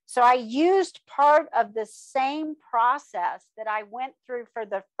 So I used part of the same process that I went through for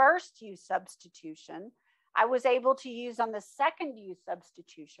the first U substitution. I was able to use on the second U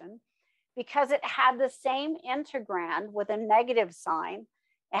substitution because it had the same integrand with a negative sign.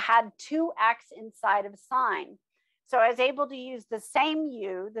 It had 2x inside of sine. So I was able to use the same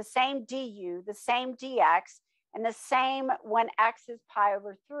u, the same du, the same dx, and the same when x is pi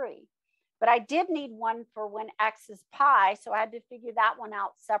over 3. But I did need one for when x is pi, so I had to figure that one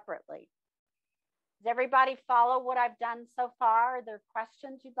out separately. Does everybody follow what I've done so far? Are there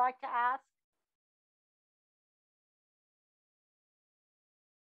questions you'd like to ask?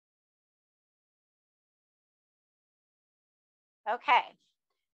 Okay,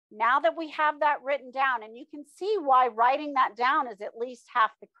 now that we have that written down, and you can see why writing that down is at least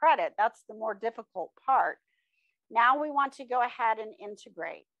half the credit. That's the more difficult part. Now we want to go ahead and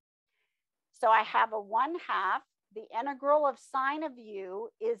integrate. So I have a 1/2. The integral of sine of u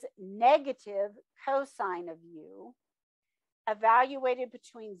is negative cosine of u, evaluated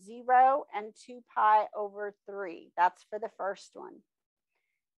between 0 and 2 pi over 3. That's for the first one.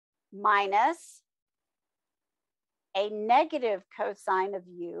 Minus a negative cosine of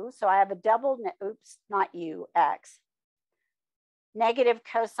u. So I have a double, not u, x. Negative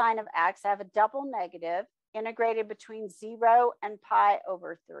cosine of x. I have a double negative integrated between 0 and pi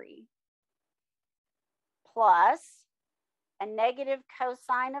over 3. Plus a negative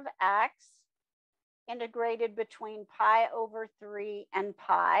cosine of x integrated between pi over 3 and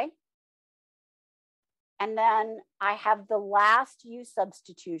pi. And then I have the last u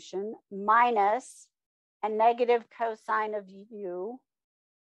substitution minus a negative cosine of u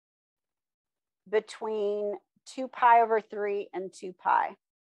between 2 pi over 3 and 2 pi.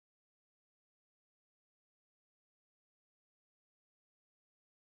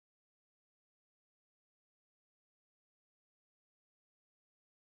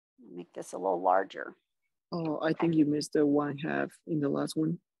 Make this a little larger. Oh, I think you missed the 1/2 in the last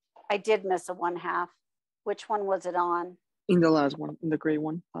one. I did miss a 1/2. Which one was it on? In the last one, in the gray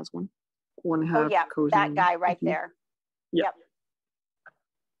one, last one. 1/2 Oh, yeah, cosine. that guy right Mhm. there. Yep. Yep.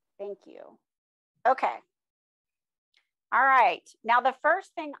 Thank you. Okay. All right. Now, the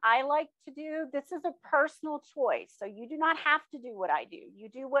first thing I like to do, this is a personal choice. So you do not have to do what I do. You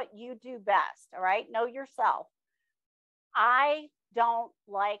do what you do best. All right. Know yourself. I don't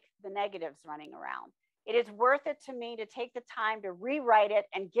like the negatives running around. It is worth it to me to take the time to rewrite it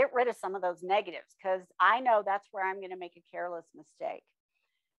and get rid of some of those negatives because I know that's where I'm going to make a careless mistake.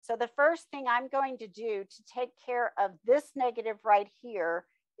 So the first thing I'm going to do to take care of this negative right here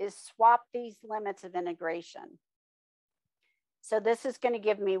is swap these limits of integration. So this is going to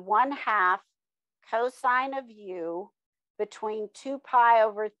give me 1/2 cosine of u between 2 pi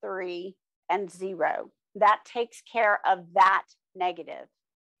over 3 and 0. That takes care of that negative.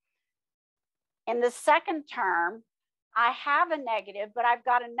 In the second term, I have a negative, but I've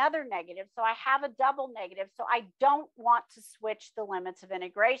got another negative. So I have a double negative. So I don't want to switch the limits of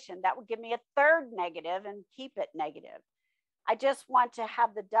integration. That would give me a third negative and keep it negative. I just want to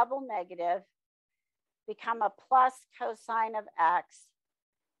have the double negative become a plus cosine of x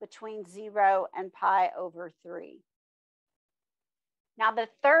between 0 and pi over 3. Now the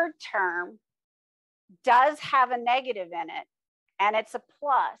third term does have a negative in it, and it's a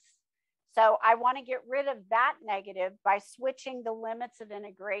plus. So I want to get rid of that negative by switching the limits of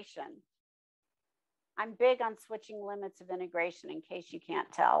integration. I'm big on switching limits of integration in case you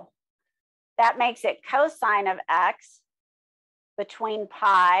can't tell. That makes it cosine of x between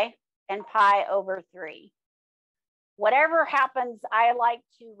pi and pi over 3. Whatever happens, I like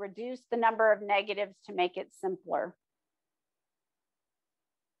to reduce the number of negatives to make it simpler.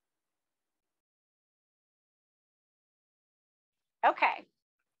 Okay.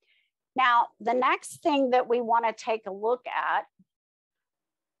 Now, the next thing that we want to take a look at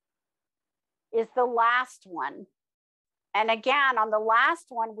is the last one. And again, on the last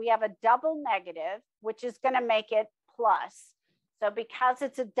one, we have a double negative, which is going to make it plus. So because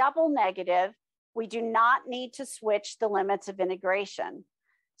it's a double negative, we do not need to switch the limits of integration.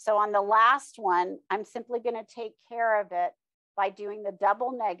 So on the last one, I'm simply going to take care of it by doing the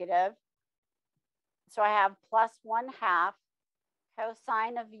double negative. So I have plus 1/2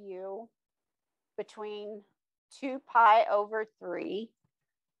 cosine of u between 2 pi over 3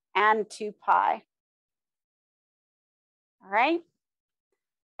 and 2 pi. All right.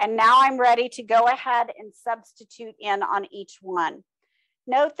 And now I'm ready to go ahead and substitute in on each one.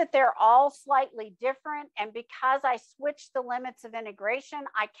 Note that they're all slightly different. And because I switched the limits of integration,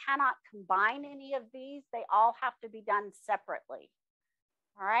 I cannot combine any of these. They all have to be done separately.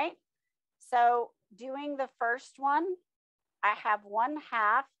 All right. So doing the first one, I have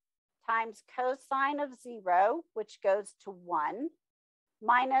 1/2 times cosine of 0, which goes to 1,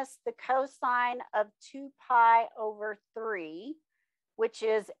 minus the cosine of 2 pi over 3, which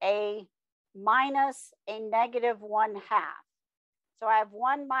is a minus a negative 1/2. So I have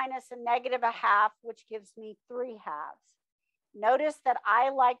 1 minus a negative 1/2, which gives me 3/2. Notice that I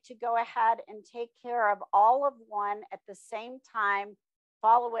like to go ahead and take care of all of one at the same time,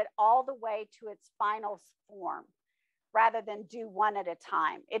 follow it all the way to its final form, rather than do one at a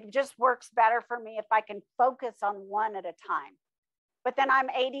time. It just works better for me if I can focus on one at a time. But then I'm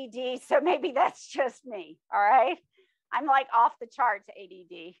ADD, so maybe that's just me, all right? I'm like off the charts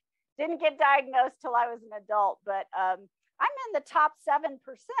ADD. Didn't get diagnosed till I was an adult, but I'm in the top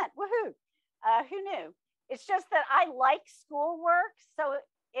 7%, woohoo. Who knew? It's just that I like schoolwork, so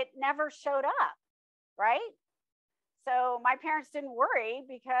it never showed up, right? So my parents didn't worry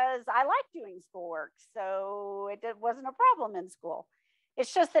because I like doing schoolwork. So it wasn't a problem in school.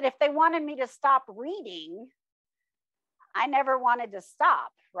 It's just that if they wanted me to stop reading, I never wanted to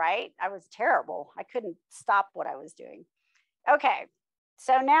stop, right? I was terrible. I couldn't stop what I was doing. Okay,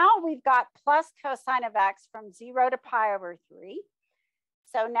 so now we've got plus cosine of x from 0 to pi over 3.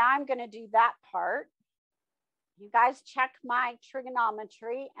 So now I'm going to do that part. You guys check my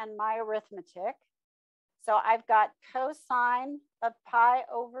trigonometry and my arithmetic. So I've got cosine of pi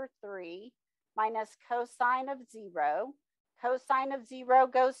over 3 minus cosine of 0. Cosine of 0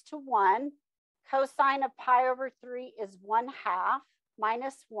 goes to 1. Cosine of pi over 3 is 1/2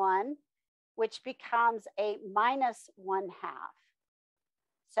 minus 1, which becomes a minus 1/2.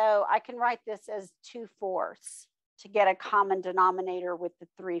 So I can write this as 2/4 to get a common denominator with the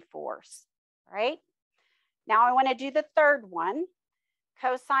 3/4, right? Now I want to do the third one.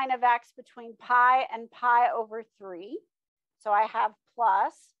 Cosine of x between pi and pi over 3. So I have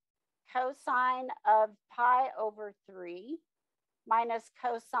plus cosine of pi over 3 minus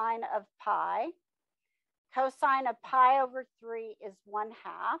cosine of pi. cosine of pi over 3 is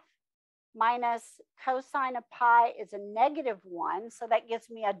 1/2, minus cosine of pi is a -1. So that gives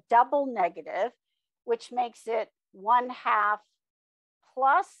me a double negative, which makes it 1/2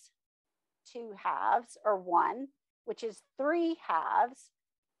 plus 2/2, or 1, which is 3/2.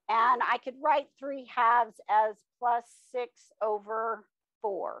 And I could write 3/2 as plus 6 over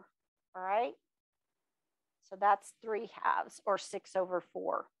 4. All right. So that's 3/2, or 6 over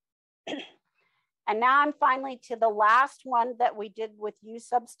 4. And now I'm finally to the last one that we did with U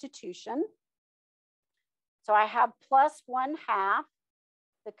substitution. So I have plus 1/2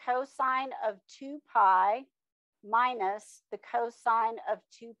 the cosine of 2 pi minus the cosine of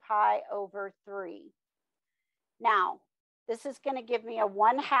 2 pi over 3. Now, this is going to give me a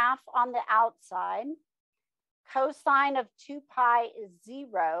 1/2 on the outside. Cosine of 2 pi is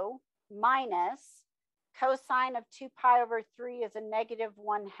 0 minus cosine of 2 pi over 3 is a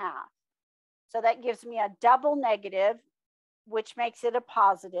 -1/2. So that gives me a double negative, which makes it a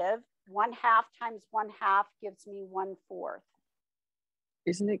positive. 1/2 times 1/2 gives me 1/4.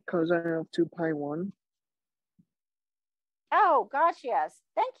 Isn't it cosine of 2 pi 1? Oh, gosh, yes.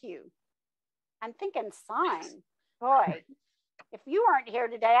 Thank you. I'm thinking sine. Boy, if you weren't here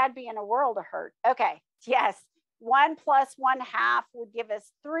today, I'd be in a world of hurt. Okay, yes. 1 plus 1/2 would give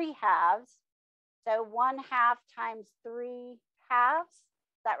us 3/2. So 1/2 times 3/2.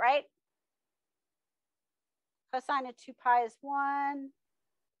 Is that right? Cosine of 2 pi is 1.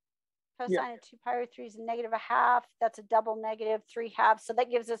 Cosine of 2 pi over 3 is a -1/2. That's a double negative, 3/2. So that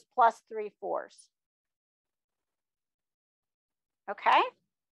gives us plus 3/4. Okay.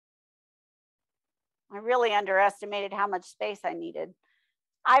 I really underestimated how much space I needed.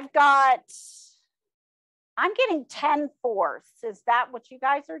 I'm getting 10/4. Is that what you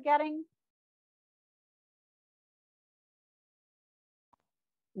guys are getting?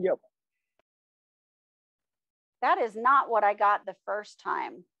 Yep. That is not what I got the first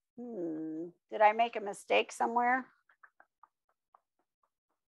time. Did I make a mistake somewhere?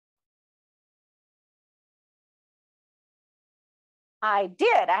 I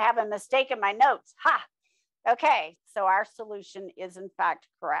did. I have a mistake in my notes. Ha! Okay, so our solution is in fact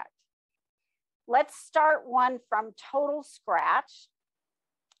correct. Let's start one from total scratch.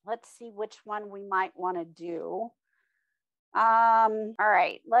 Let's see which one we might want to do. All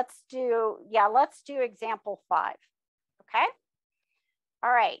right, let's do example 5. Okay.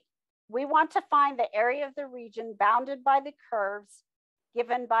 All right, we want to find the area of the region bounded by the curves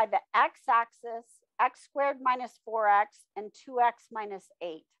given by the x-axis, x squared minus 4x and 2x minus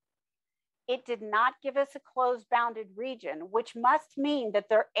 8. It did not give us a closed bounded region, which must mean that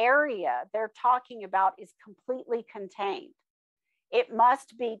their area they're talking about is completely contained. It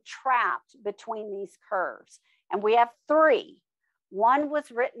must be trapped between these curves. And we have 3. One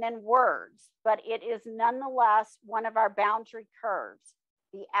was written in words, but it is nonetheless one of our boundary curves.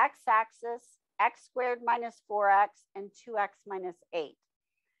 The x-axis, x squared minus 4x, and 2x minus 8.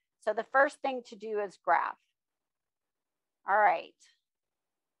 So the first thing to do is graph. All right.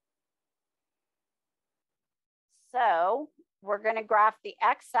 So we're going to graph the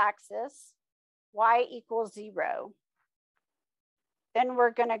x-axis, y equals 0. Then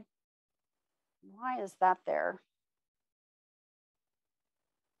we're going to, why is that there?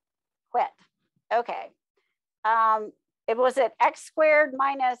 Quit. Okay. It was at x squared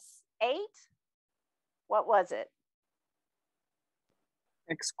minus 8. What was it?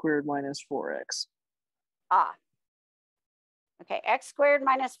 X squared minus 4x. Ah. Okay, x squared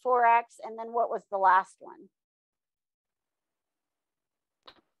minus 4x. And then what was the last one?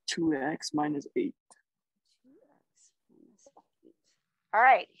 2x minus 8. 2x minus 8. All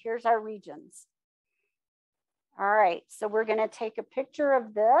right, here's our regions. All right, so we're going to take a picture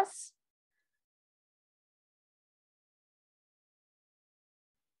of this.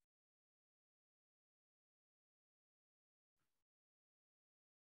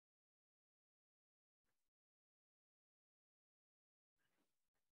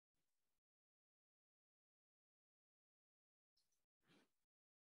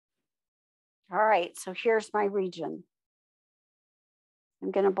 All right, so here's my region.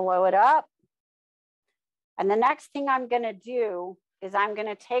 I'm going to blow it up. And the next thing I'm going to do is I'm going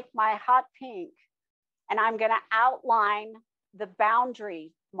to take my hot pink and I'm going to outline the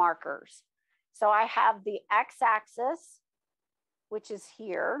boundary markers. So I have the x-axis, which is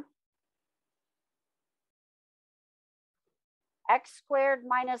here. X squared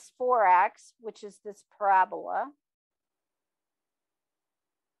minus 4x, which is this parabola.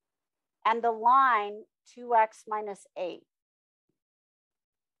 And the line 2x minus 8.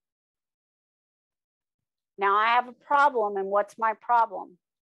 Now I have a problem, and what's my problem?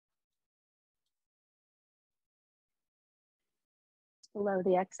 below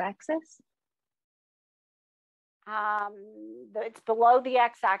the x-axis? It's below the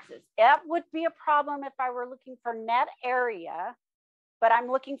x-axis. It would be a problem if I were looking for net area, but I'm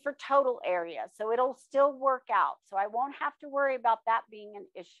looking for total area, so it'll still work out. So I won't have to worry about that being an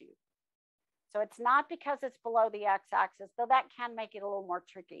issue. So it's not because it's below the x-axis, though that can make it a little more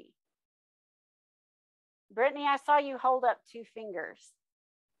tricky. Brittany, I saw you hold up 2 fingers.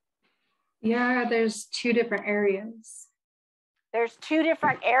 Yeah, there's 2 different areas. There's 2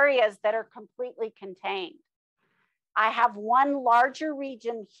 different areas that are completely contained. I have one larger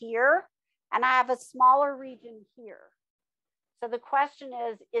region here, and I have a smaller region here. So the question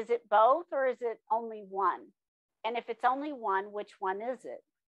is it both or is it only one? And if it's only one, which one is it?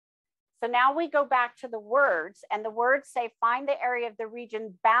 So now we go back to the words, and the words say find the area of the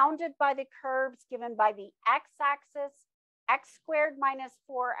region bounded by the curves given by the x-axis, x squared minus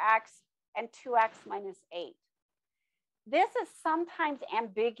 4x, and 2x minus 8. This is sometimes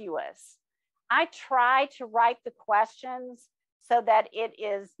ambiguous. I try to write the questions so that it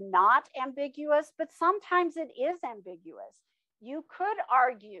is not ambiguous, but sometimes it is ambiguous. You could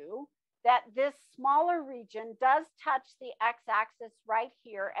argue that this smaller region does touch the x-axis right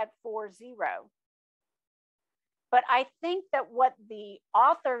here at 4, 0. But I think that what the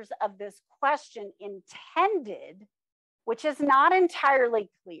authors of this question intended, which is not entirely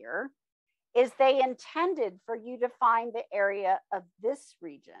clear, is they intended for you to find the area of this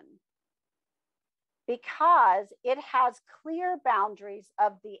region because it has clear boundaries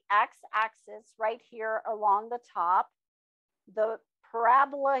of the x-axis right here along the top, the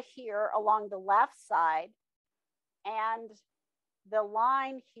parabola here along the left side, and the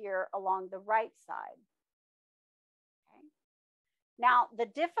line here along the right side. Okay. Now, the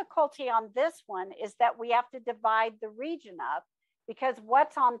difficulty on this one is that we have to divide the region up because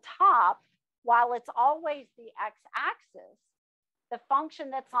what's on top, while it's always the x-axis, the function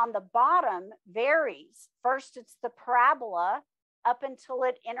that's on the bottom varies. First, it's the parabola up until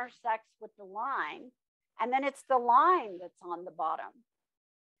it intersects with the line, and then it's the line that's on the bottom.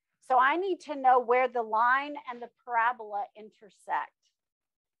 So I need to know where the line and the parabola intersect.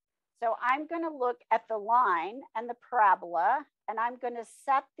 So I'm going to look at the line and the parabola, and I'm going to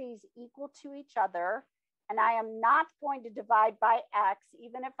set these equal to each other. And I am not going to divide by x,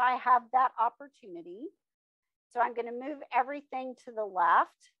 even if I have that opportunity. So I'm going to move everything to the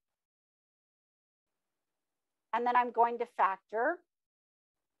left. And then I'm going to factor.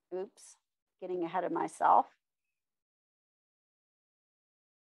 Oops, getting ahead of myself.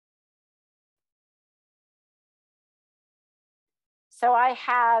 So I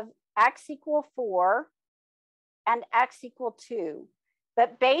have x equal 4 and x equal 2.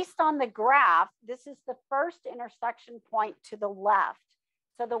 But based on the graph, this is the first intersection point to the left.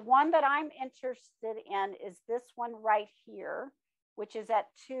 So the one that I'm interested in is this one right here, which is at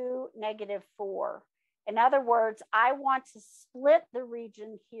 2, -4. In other words, I want to split the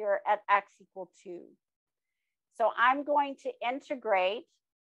region here at x equal 2. So I'm going to integrate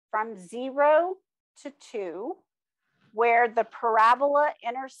from 0 to 2, where the parabola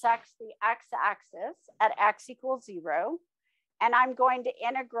intersects the x-axis at x equals 0. And I'm going to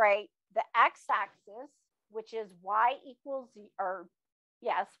integrate the x-axis, which is y equals,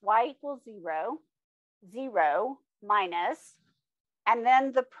 y equals 0, 0 minus, and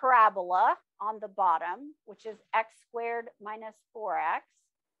then the parabola on the bottom, which is x squared minus 4x.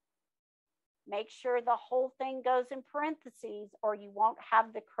 Make sure the whole thing goes in parentheses or you won't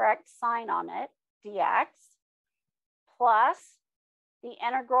have the correct sign on it, dx, plus the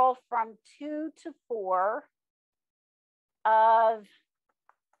integral from 2 to 4 of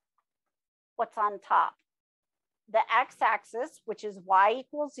what's on top. The x-axis, which is y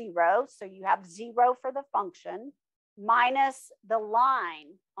equals 0, so you have 0 for the function, minus the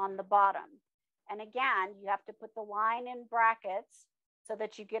line on the bottom. And again, you have to put the line in brackets so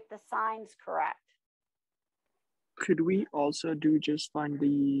that you get the signs correct. Could we also just find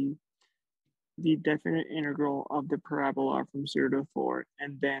the definite integral of the parabola from 0 to 4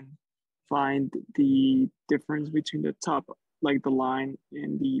 and then find the difference between the top, like the line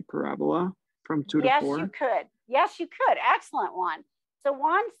and the parabola from 2 to 4? Yes, you could. Yes, you could. Excellent one. So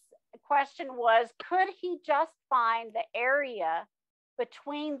one question was, could he just find the area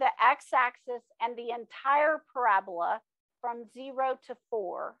between the x-axis and the entire parabola from 0 to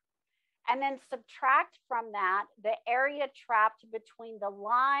 4, and then subtract from that the area trapped between the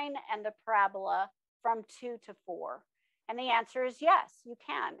line and the parabola from 2 to 4? And the answer is yes, you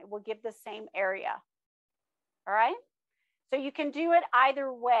can. It will give the same area. All right? So you can do it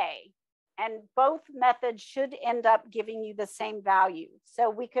either way. And both methods should end up giving you the same value. So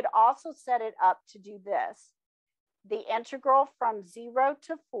we could also set it up to do this. the integral from 0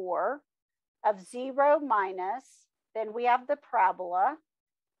 to 4 of 0 minus, then we have the parabola,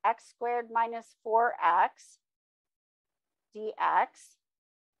 x squared minus 4x dx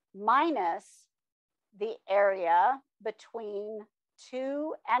minus the area between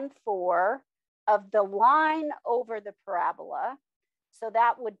 2 and 4 of the line over the parabola. So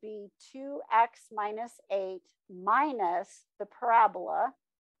that would be 2x minus 8 minus the parabola,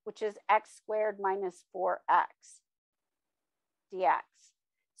 which is x squared minus 4x dx.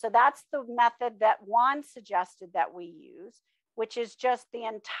 So that's the method that Juan suggested that we use, which is just the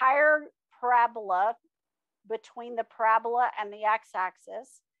entire parabola between the parabola and the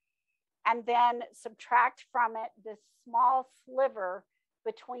x-axis, and then subtract from it this small sliver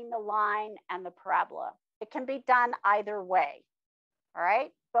between the line and the parabola. It can be done either way, all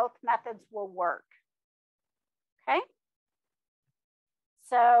right? Both methods will work, okay?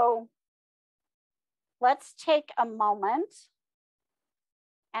 So let's take a moment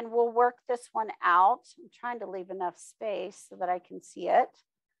and we'll work this one out. I'm trying to leave enough space so that I can see it.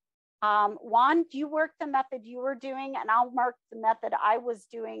 Juan, do you work the method you were doing, and I'll mark the method I was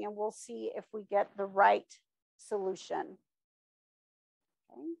doing, and we'll see if we get the right solution.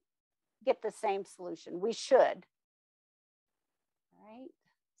 Okay. Get the same solution. We should. All right.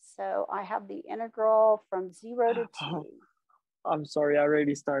 So I have the integral from 0 to 2. I'm sorry, I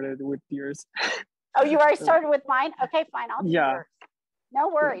already started with yours. Oh, you already started with mine? Okay, fine. I'll do yours. No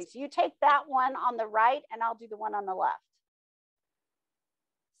worries. Yes. You take that one on the right, and I'll do the one on the left.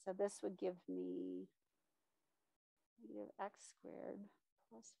 So this would give me negative x squared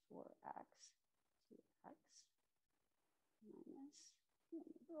plus 4x dx minus the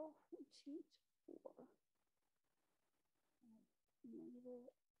integral from 2 to 4 negative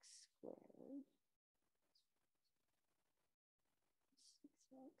x squared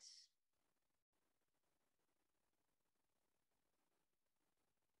 6x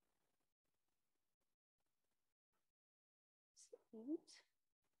is 8 dx.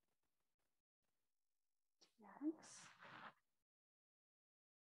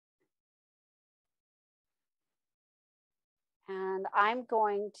 And I'm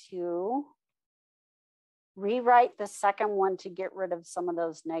going to rewrite the second one to get rid of some of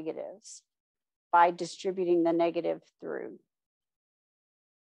those negatives by distributing the negative through.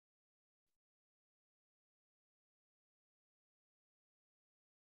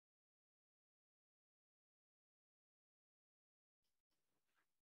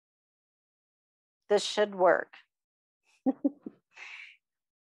 This should work.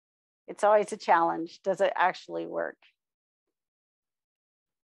 It's always a challenge. Does it actually work?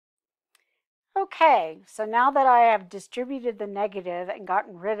 Okay, so now that I have distributed the negative and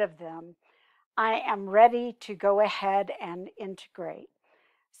gotten rid of them, I am ready to go ahead and integrate.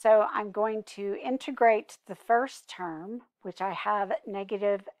 So I'm going to integrate the first term, which I have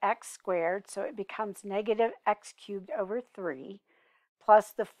negative x squared, so it becomes negative x cubed over 3,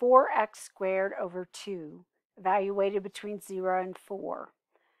 plus the 4x squared over 2, evaluated between 0 and 4.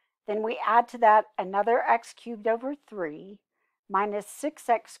 Then we add to that another x cubed over 3, minus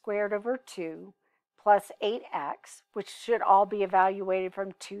 6x squared over 2, plus 8x, which should all be evaluated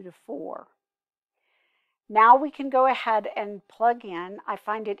from 2 to 4. Now we can go ahead and plug in. I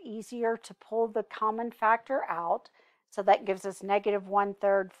find it easier to pull the common factor out, so that gives us negative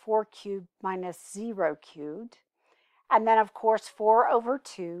 1/3 4 cubed minus 0 cubed. And then, of course, 4 over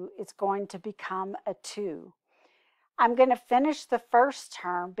 2 is going to become a 2. I'm going to finish the first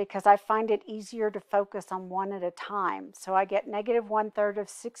term because I find it easier to focus on one at a time. So I get negative 1/3 of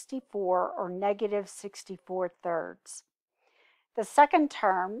 64, or negative 64/3. The second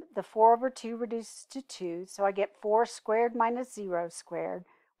term, the 4 over 2 reduces to 2, so I get 4 squared minus 0 squared,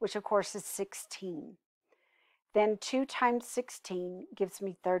 which of course is 16. Then 2 times 16 gives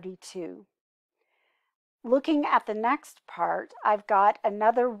me 32. Looking at the next part, I've got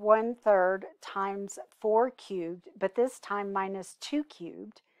another 1/3 times 4 cubed, but this time minus 2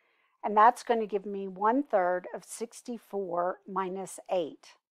 cubed, and that's going to give me 1/3 of 64 minus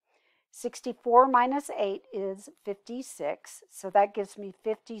 8. 64 minus 8 is 56, so that gives me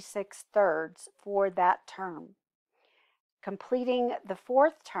 56/3 for that term. Completing the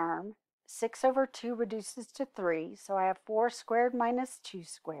fourth term, 6 over 2 reduces to 3, so I have 4 squared minus 2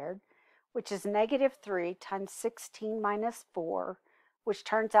 squared, which is negative 3 times 16 minus 4, which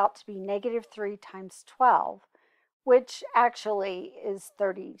turns out to be negative 3 times 12, which actually is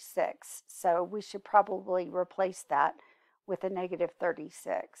 36. So we should probably replace that with a negative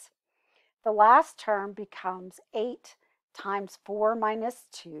 36. The last term becomes 8 times 4 minus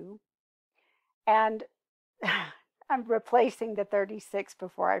 2, and I'm replacing the 36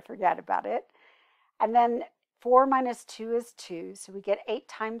 before I forget about it. And then 4 minus 2 is 2, so we get 8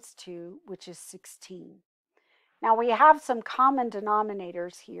 times 2, which is 16. Now we have some common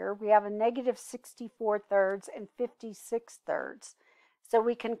denominators here. We have a negative 64 thirds and 56 thirds. So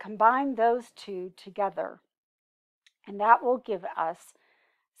we can combine those two together, and that will give us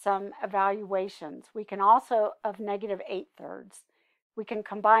some evaluations. We can also, of negative 8 thirds, we can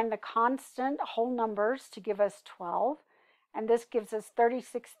combine the constant whole numbers to give us 12, and this gives us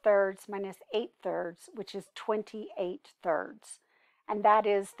 36 thirds minus 8 thirds, which is 28 thirds. And that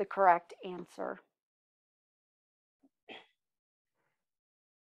is the correct answer.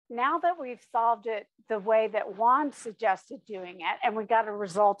 Now that we've solved it the way that Juan suggested doing it, and we got a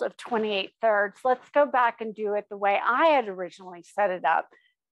result of 28 thirds, let's go back and do it the way I had originally set it up,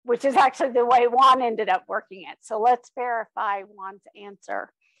 which is actually the way Juan ended up working it. So let's verify Juan's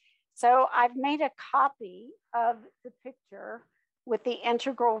answer. So I've made a copy of the picture with the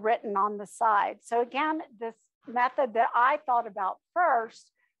integral written on the side. So again, this method that I thought about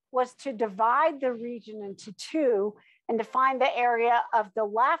first was to divide the region into two and to find the area of the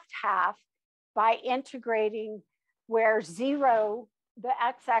left half by integrating where 0, the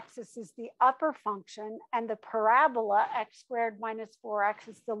x-axis, is the upper function, and the parabola x squared minus 4x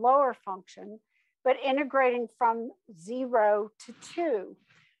is the lower function, but integrating from 0 to 2,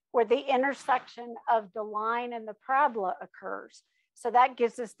 where the intersection of the line and the parabola occurs. So that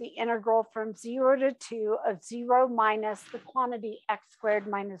gives us the integral from 0 to 2 of 0 minus the quantity x squared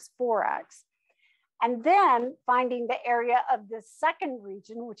minus 4x. And then finding the area of this second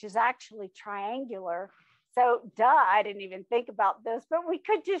region, which is actually triangular. So I didn't even think about this, but we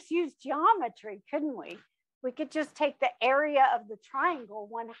could just use geometry, couldn't we? We could just take the area of the triangle,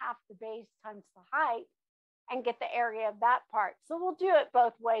 1/2 the base times the height, and get the area of that part. So we'll do it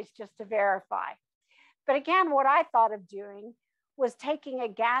both ways just to verify. But again, what I thought of doing was taking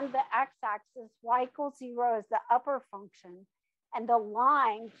again the x-axis, y equals 0 is the upper function, and the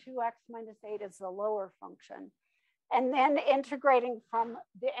line 2x minus 8 is the lower function. And then integrating from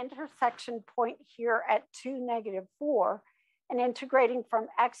the intersection point here at 2, -4, and integrating from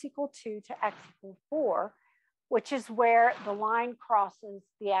x equal 2 to x equal 4, which is where the line crosses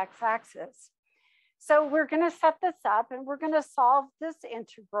the x-axis. So we're going to set this up and we're going to solve this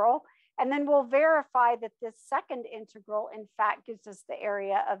integral, and then we'll verify that this second integral in fact gives us the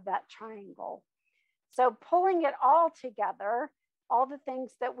area of that triangle. So pulling it all together, all the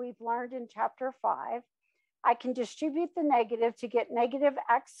things that we've learned in chapter 5, I can distribute the negative to get negative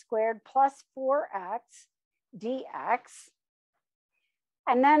x squared plus 4x dx.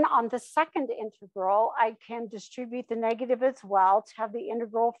 And then on the second integral, I can distribute the negative as well to have the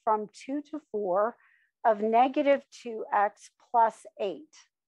integral from 2 to 4 of negative 2x plus 8.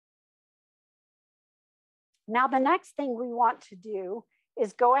 Now, the next thing we want to do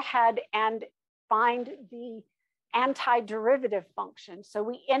is go ahead and find the antiderivative function. So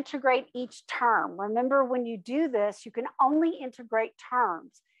we integrate each term. Remember, when you do this, you can only integrate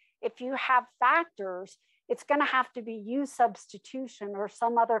terms. If you have factors, it's going to have to be u substitution or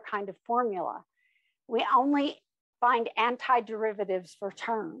some other kind of formula. We only find antiderivatives for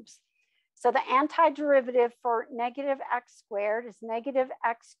terms. So the antiderivative for negative x squared is negative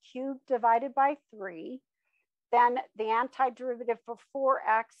x cubed divided by 3. Then the antiderivative for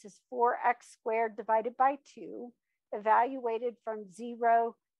 4x is 4x squared divided by 2, evaluated from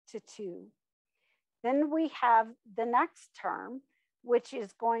 0 to 2. Then we have the next term, which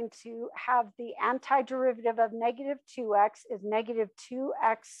is going to have the antiderivative of negative 2x is negative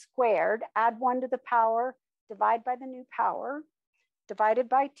 2x squared, add 1 to the power, divide by the new power, divided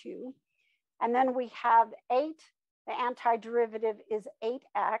by 2. And then we have 8. The antiderivative is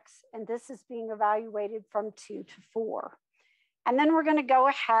 8x, and this is being evaluated from 2 to 4. And then we're going to go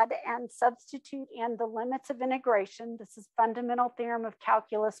ahead and substitute in the limits of integration. This is fundamental theorem of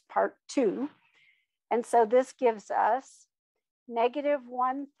calculus part 2. And so this gives us negative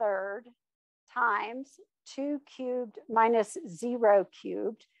 1/3 times 2 cubed minus 0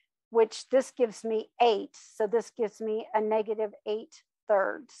 cubed, which this gives me 8. So this gives me a negative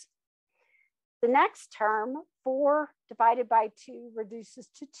 8/3. The next term, 4 divided by 2 reduces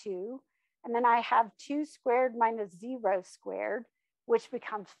to 2. And then I have 2 squared minus 0 squared, which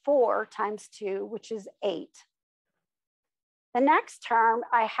becomes 4 times 2, which is 8. The next term,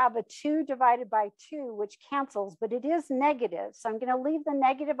 I have a 2 divided by 2, which cancels, but it is negative. So I'm going to leave the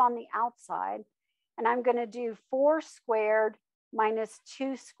negative on the outside. And I'm going to do 4 squared minus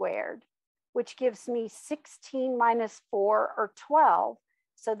 2 squared, which gives me 16 minus 4, or 12.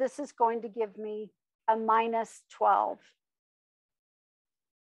 So this is going to give me a minus 12.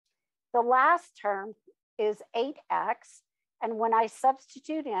 The last term is 8x, And when I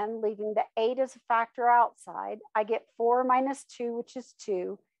substitute in, leaving the 8 as a factor outside, I get 4 minus 2, which is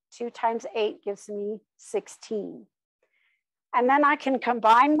 2. 2 times 8 gives me 16. And then I can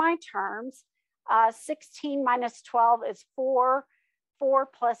combine my terms. 16 minus 12 is 4. 4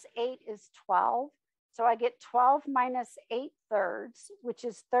 plus 8 is 12. So I get 12 minus 8 thirds, which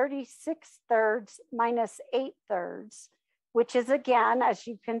is 36 thirds minus 8 thirds, which is, again, as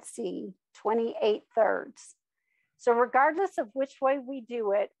you can see, 28 thirds. So regardless of which way we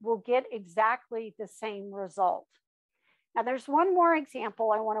do it, we'll get exactly the same result. Now there's one more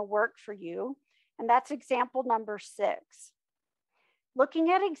example I want to work for you, and that's example number 6.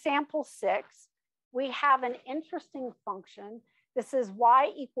 Looking at example 6, we have an interesting function. This is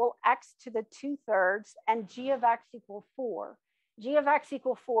y equal x to the 2/3 and g of x equal 4. G of x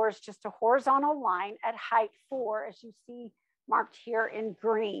equal 4 is just a horizontal line at height 4, as you see marked here in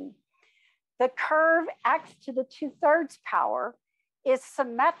green. The curve x to the 2/3 power is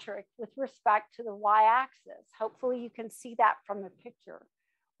symmetric with respect to the y-axis. Hopefully you can see that from the picture.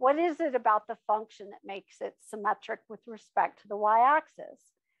 What is it about the function that makes it symmetric with respect to the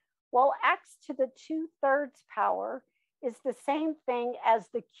y-axis? Well, x to the 2/3 power is the same thing as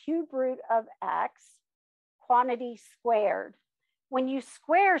the cube root of x, quantity squared. When you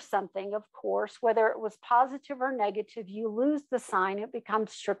square something, of course, whether it was positive or negative, you lose the sign, it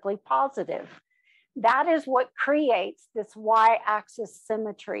becomes strictly positive. That is what creates this y-axis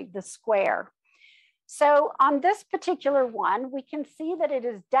symmetry, the square. So on this particular one, we can see that it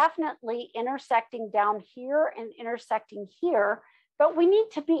is definitely intersecting down here and intersecting here, but we need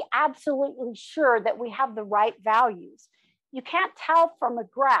to be absolutely sure that we have the right values. You can't tell from a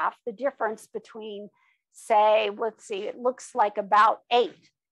graph the difference between, say, let's see, it looks like about 8.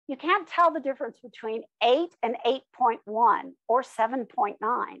 You can't tell the difference between 8 and 8.1 or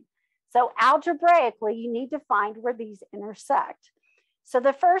 7.9. So algebraically, you need to find where these intersect. So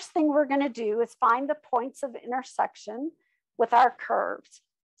the first thing we're going to do is find the points of intersection with our curves.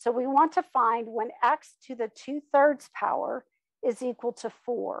 So we want to find when x to the 2/3 power is equal to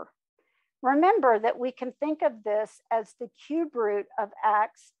 4. Remember that we can think of this as the cube root of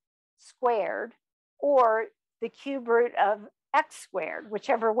x squared or the cube root of x squared,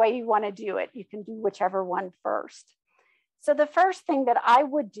 whichever way you want to do it. You can do whichever one first. So the first thing that I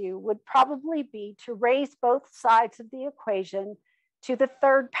would do would probably be to raise both sides of the equation to the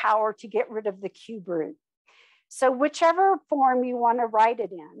 3rd power to get rid of the cube root. So whichever form you want to write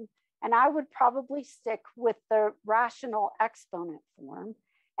it in, and I would probably stick with the rational exponent form,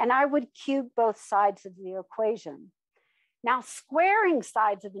 and I would cube both sides of the equation. Now, squaring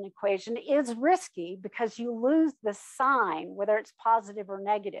sides of an equation is risky because you lose the sign, whether it's positive or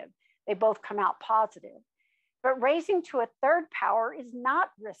negative. They both come out positive. But raising to a 3rd power is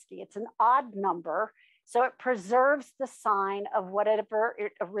not risky. It's an odd number, so it preserves the sign of whatever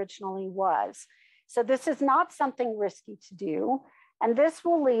it originally was. So this is not something risky to do. And this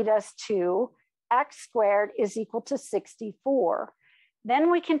will lead us to x squared is equal to 64.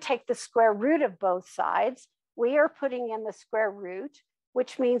 Then we can take the square root of both sides. We are putting in the square root,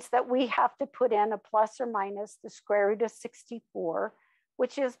 which means that we have to put in a plus or minus the square root of 64,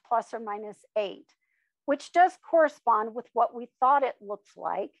 which is plus or minus 8, which does correspond with what we thought it looks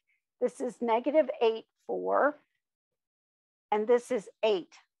like. This is negative 8, 4, and this is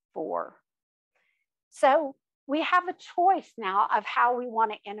 8, 4. So we have a choice now of how we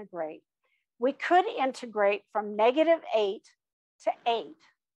want to integrate. We could integrate from negative 8 to 8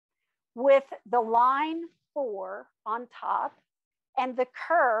 with the line 4 on top and the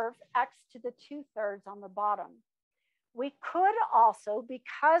curve x to the 2/3 on the bottom. We could also,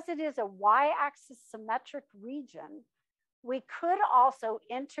 because it is a y-axis symmetric region, we could also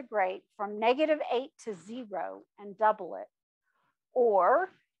integrate from negative 8 to 0 and double it.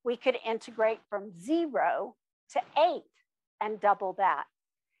 Or we could integrate from 0 to 8 and double that.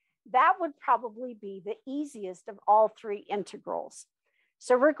 That would probably be the easiest of all 3 integrals.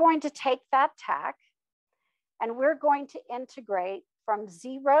 So we're going to take that tack and we're going to integrate from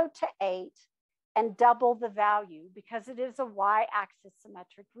 0 to 8 and double the value because it is a y-axis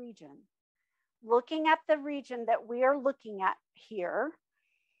symmetric region. Looking at the region that we are looking at here,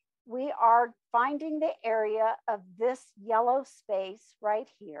 we are finding the area of this yellow space right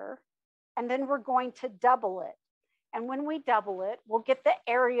here, and then we're going to double it. And when we double it, we'll get the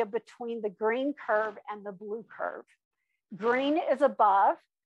area between the green curve and the blue curve. Green is above,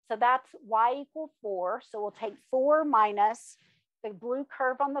 so that's y equal 4. So we'll take 4 minus the blue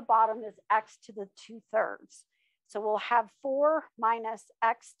curve on the bottom is x to the 2/3. So we'll have 4 minus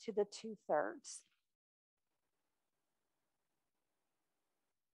x to the 2/3.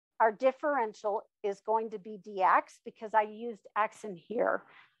 our differential is going to be dx because I used x in here.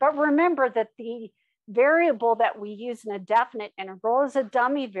 But remember that the variable that we use in a definite integral is a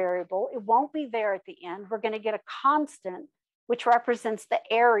dummy variable. It won't be there at the end. We're going to get a constant, which represents the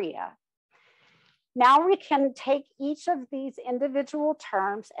area. Now we can take each of these individual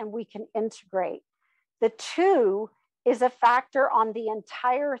terms and we can integrate. The 2 is a factor on the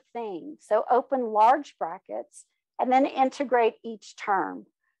entire thing. So open large brackets and then integrate each term.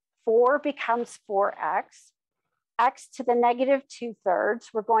 4 becomes 4x. X to the negative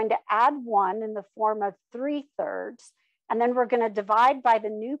 2/3. We're going to add 1 in the form of 3/3. And then we're going to divide by the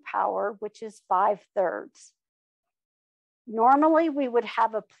new power, which is 5/3. Normally we would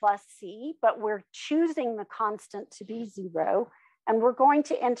have a plus c, but we're choosing the constant to be 0. And we're going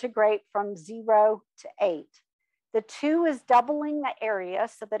to integrate from 0 to 8. The 2 is doubling the area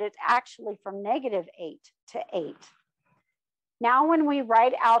so that it's actually from negative 8 to 8. Now, when we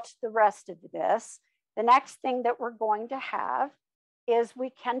write out the rest of this, the next thing that we're going to have is we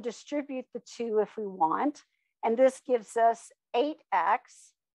can distribute the 2 if we want. And this gives us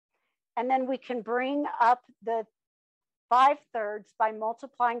 8x. And then we can bring up the 5/3 by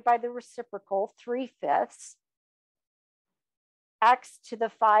multiplying by the reciprocal, 3/5. X to the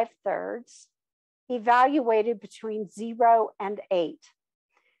 5/3, evaluated between 0 and 8.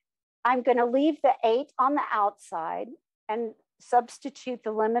 I'm going to leave the 8 on the outside and substitute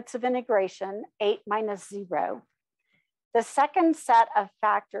the limits of integration, 8 minus 0. The second set of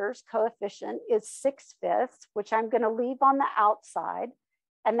factors, coefficient, is 6/5, which I'm going to leave on the outside.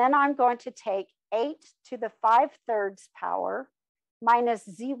 And then I'm going to take 8 to the 5/3 power minus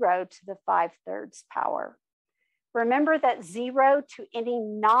 0 to the 5/3 power. Remember that 0 to any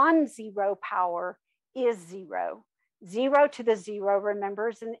non-zero power is 0. 0 to the 0, remember,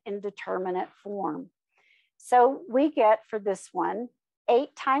 is an indeterminate form. So we get for this one,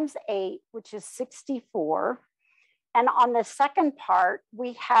 8 times 8, which is 64. And on the second part,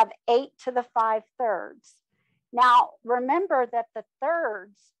 we have 8 to the 5/3. Now, remember that the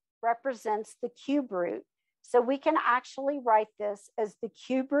thirds represents the cube root. So we can actually write this as the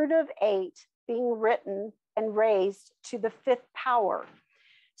cube root of 8 being written and raised to the 5th power.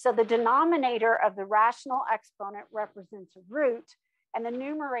 So the denominator of the rational exponent represents a root, and the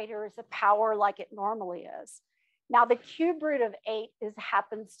numerator is a power like it normally is. Now the cube root of 8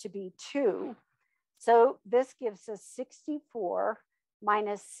 happens to be 2. So this gives us 64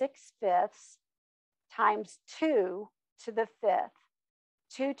 minus 6/5 times 2 to the 5th.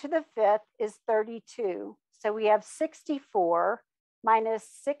 2 to the 5th is 32. So we have 64 minus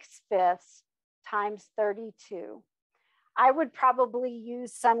 6/5 times 32. I would probably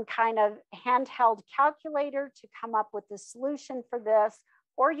use some kind of handheld calculator to come up with the solution for this,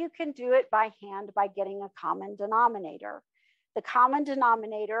 or you can do it by hand by getting a common denominator. The common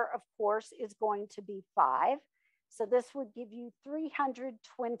denominator, of course, is going to be 5. So this would give you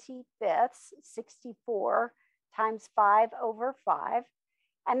 325ths, 64 times 5/5.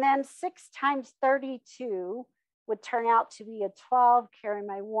 And then 6 times 32 would turn out to be a 12, carry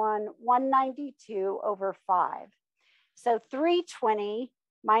my 1, 192/5. So 320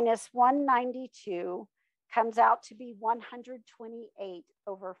 minus 192 comes out to be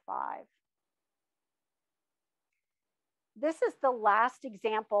 128/5. This is the last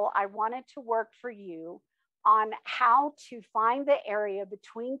example I wanted to work for you on how to find the area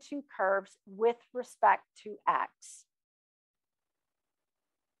between two curves with respect to x.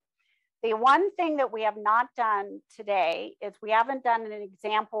 The one thing that we have not done today is we haven't done an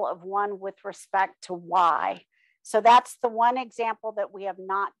example of one with respect to y. So that's the one example that we have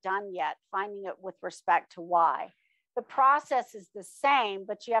not done yet, finding it with respect to y. The process is the same,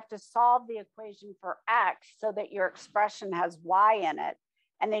 but you have to solve the equation for x so that your expression has y in it.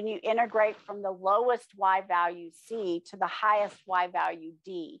 And then you integrate from the lowest y value c to the highest y value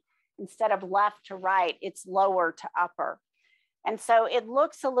d. Instead of left to right, it's lower to upper. And so it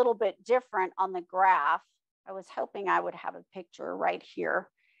looks a little bit different on the graph. I was hoping I would have a picture right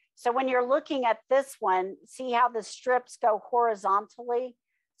here. So when you're looking at this one, see how the strips go horizontally?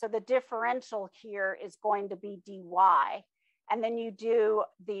 So the differential here is going to be dy. And then you do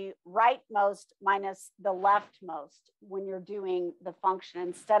the rightmost minus the leftmost when you're doing the function.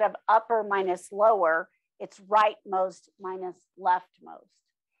 Instead of upper minus lower, it's rightmost minus leftmost.